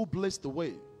pioneers who blazed the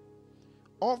way,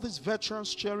 all these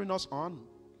veterans cheering us on,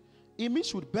 it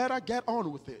means we'd better get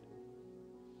on with it.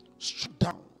 Strip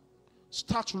down,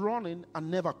 start running, and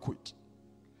never quit.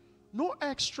 No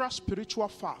extra spiritual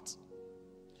fat,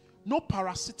 no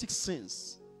parasitic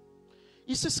sins.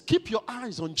 He says, keep your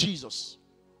eyes on Jesus,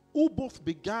 who both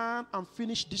began and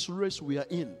finished this race we are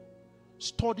in.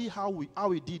 Study how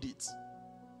he did it.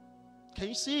 Can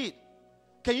you see it?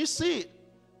 Can you see it?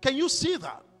 Can you see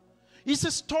that? He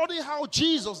says, study how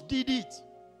Jesus did it.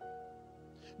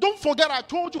 Don't forget, I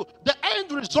told you, the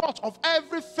end result of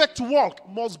every faith walk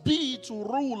must be to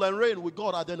rule and reign with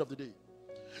God at the end of the day.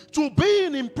 To be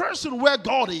in person where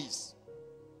God is.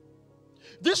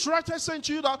 This writer is saying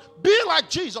to you that, be like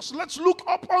Jesus. Let's look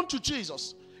up unto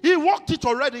Jesus. He walked it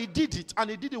already, he did it, and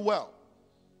he did it well.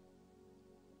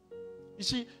 You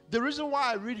see, the reason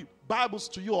why I read Bibles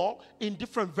to you all in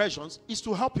different versions is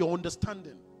to help your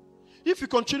understanding. If you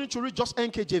continue to read just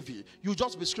NKJV, you'll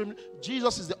just be screaming,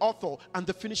 Jesus is the author and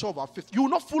the finisher of our faith. You will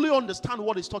not fully understand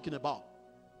what he's talking about.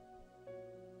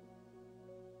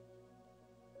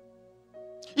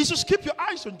 He says, keep your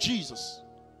eyes on Jesus,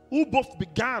 who both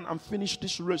began and finished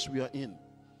this race we are in.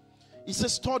 He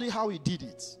says, study how he did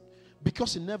it,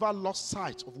 because he never lost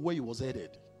sight of where he was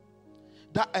headed.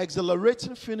 That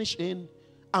exhilarating finish in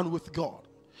and with God.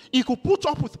 He could put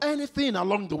up with anything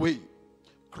along the way.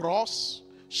 Cross,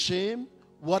 shame,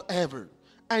 whatever.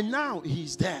 And now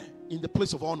he's there in the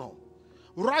place of honor,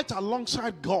 right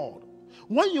alongside God.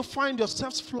 When you find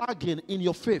yourselves flagging in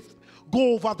your faith,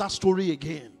 go over that story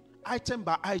again, item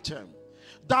by item.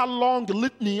 That long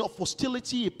litany of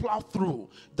hostility he plowed through,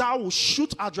 that will shoot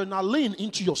adrenaline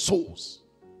into your souls.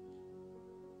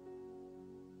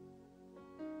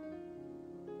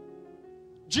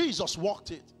 Jesus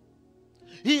walked it.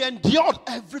 He endured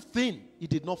everything. He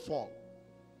did not fall.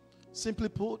 Simply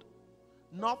put,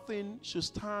 nothing should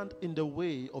stand in the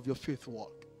way of your faith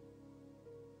walk.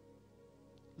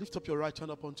 Lift up your right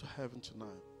hand up unto heaven tonight.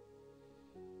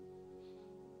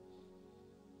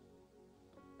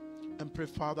 And pray,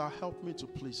 Father, help me to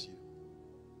please you.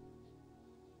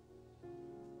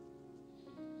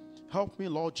 Help me,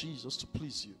 Lord Jesus, to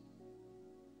please you.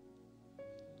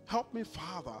 Help me,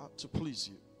 Father, to please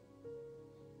you.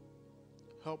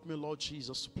 Help me, Lord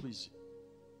Jesus, to please you.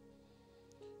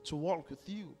 To walk with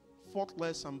you,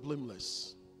 faultless and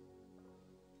blameless.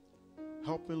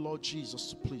 Help me, Lord Jesus,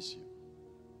 to please you.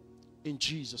 In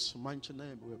Jesus' mighty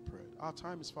name we have prayed. Our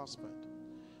time is fast spent.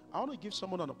 I want to give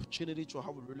someone an opportunity to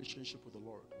have a relationship with the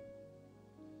Lord.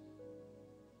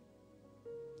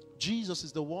 Jesus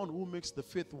is the one who makes the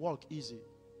faith walk easy.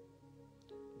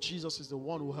 Jesus is the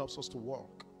one who helps us to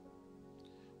walk.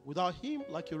 Without him,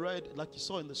 like you read, like you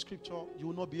saw in the scripture, you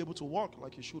will not be able to walk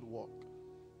like you should walk.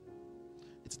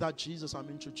 It's that Jesus I'm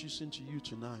introducing to you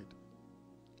tonight.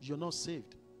 You're not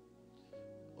saved,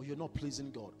 or you're not pleasing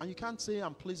God. And you can't say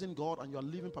I'm pleasing God and you're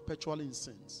living perpetually in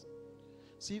sins.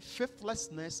 See,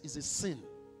 faithlessness is a sin.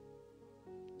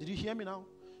 Did you hear me now?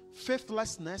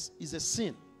 Faithlessness is a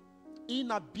sin.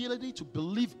 Inability to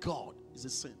believe God is a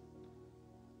sin.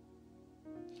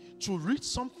 To read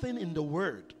something in the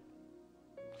Word,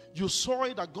 you saw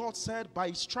it that God said, by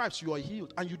his stripes you are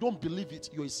healed, and you don't believe it,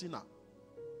 you're a sinner.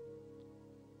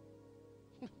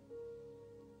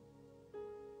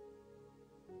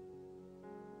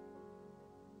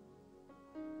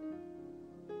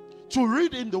 To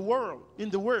read in the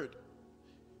Word,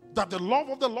 that the love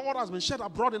of the Lord has been shed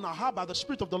abroad in our heart by the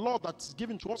Spirit of the Lord that's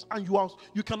given to us, and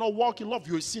you cannot walk in love,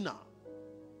 you're a sinner.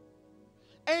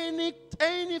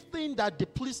 Anything that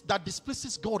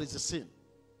displeases God is a sin.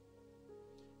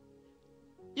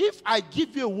 If I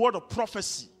give you a word of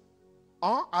prophecy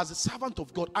as a servant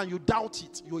of God and you doubt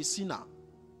it, you're a sinner.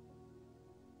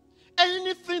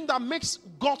 Anything that makes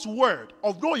God's word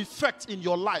of no effect in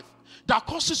your life, that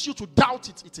causes you to doubt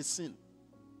it, it's a sin.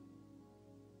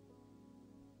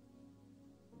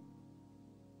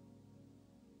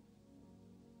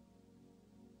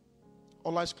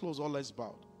 All eyes closed, all eyes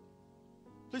bowed.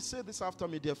 Please say this after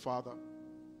me, dear Father.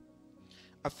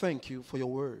 I thank you for your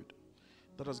word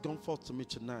that has gone forth to me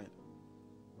tonight.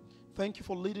 Thank you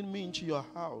for leading me into your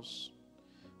house.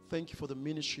 Thank you for the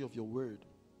ministry of your word.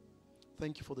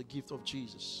 Thank you for the gift of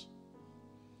Jesus.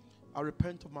 I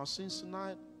repent of my sins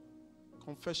tonight.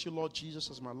 Confess you, Lord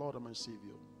Jesus, as my Lord and my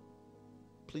Savior.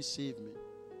 Please save me.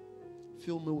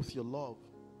 Fill me with your love.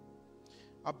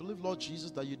 I believe, Lord Jesus,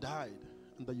 that you died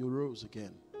and that you rose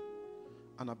again.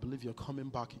 And I believe you're coming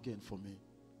back again for me.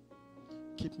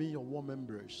 Keep me in your warm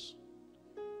embrace.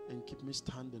 And keep me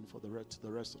standing for the rest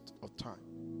of time.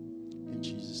 In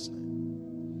Jesus'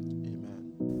 name,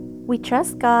 amen. We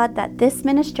trust God that this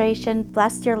ministration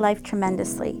blessed your life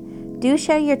tremendously. Do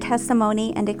share your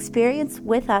testimony and experience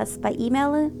with us by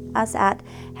emailing us at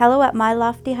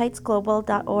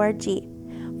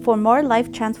hello@myloftyheightsglobal.org. For more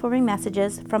life-transforming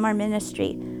messages from our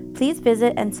ministry, please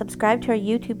visit and subscribe to our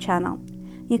YouTube channel.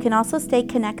 You can also stay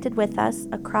connected with us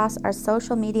across our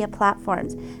social media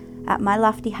platforms at My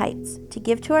Lofty Heights. To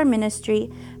give to our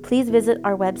ministry, please visit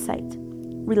our website.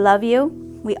 We love you,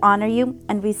 we honor you,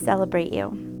 and we celebrate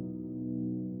you.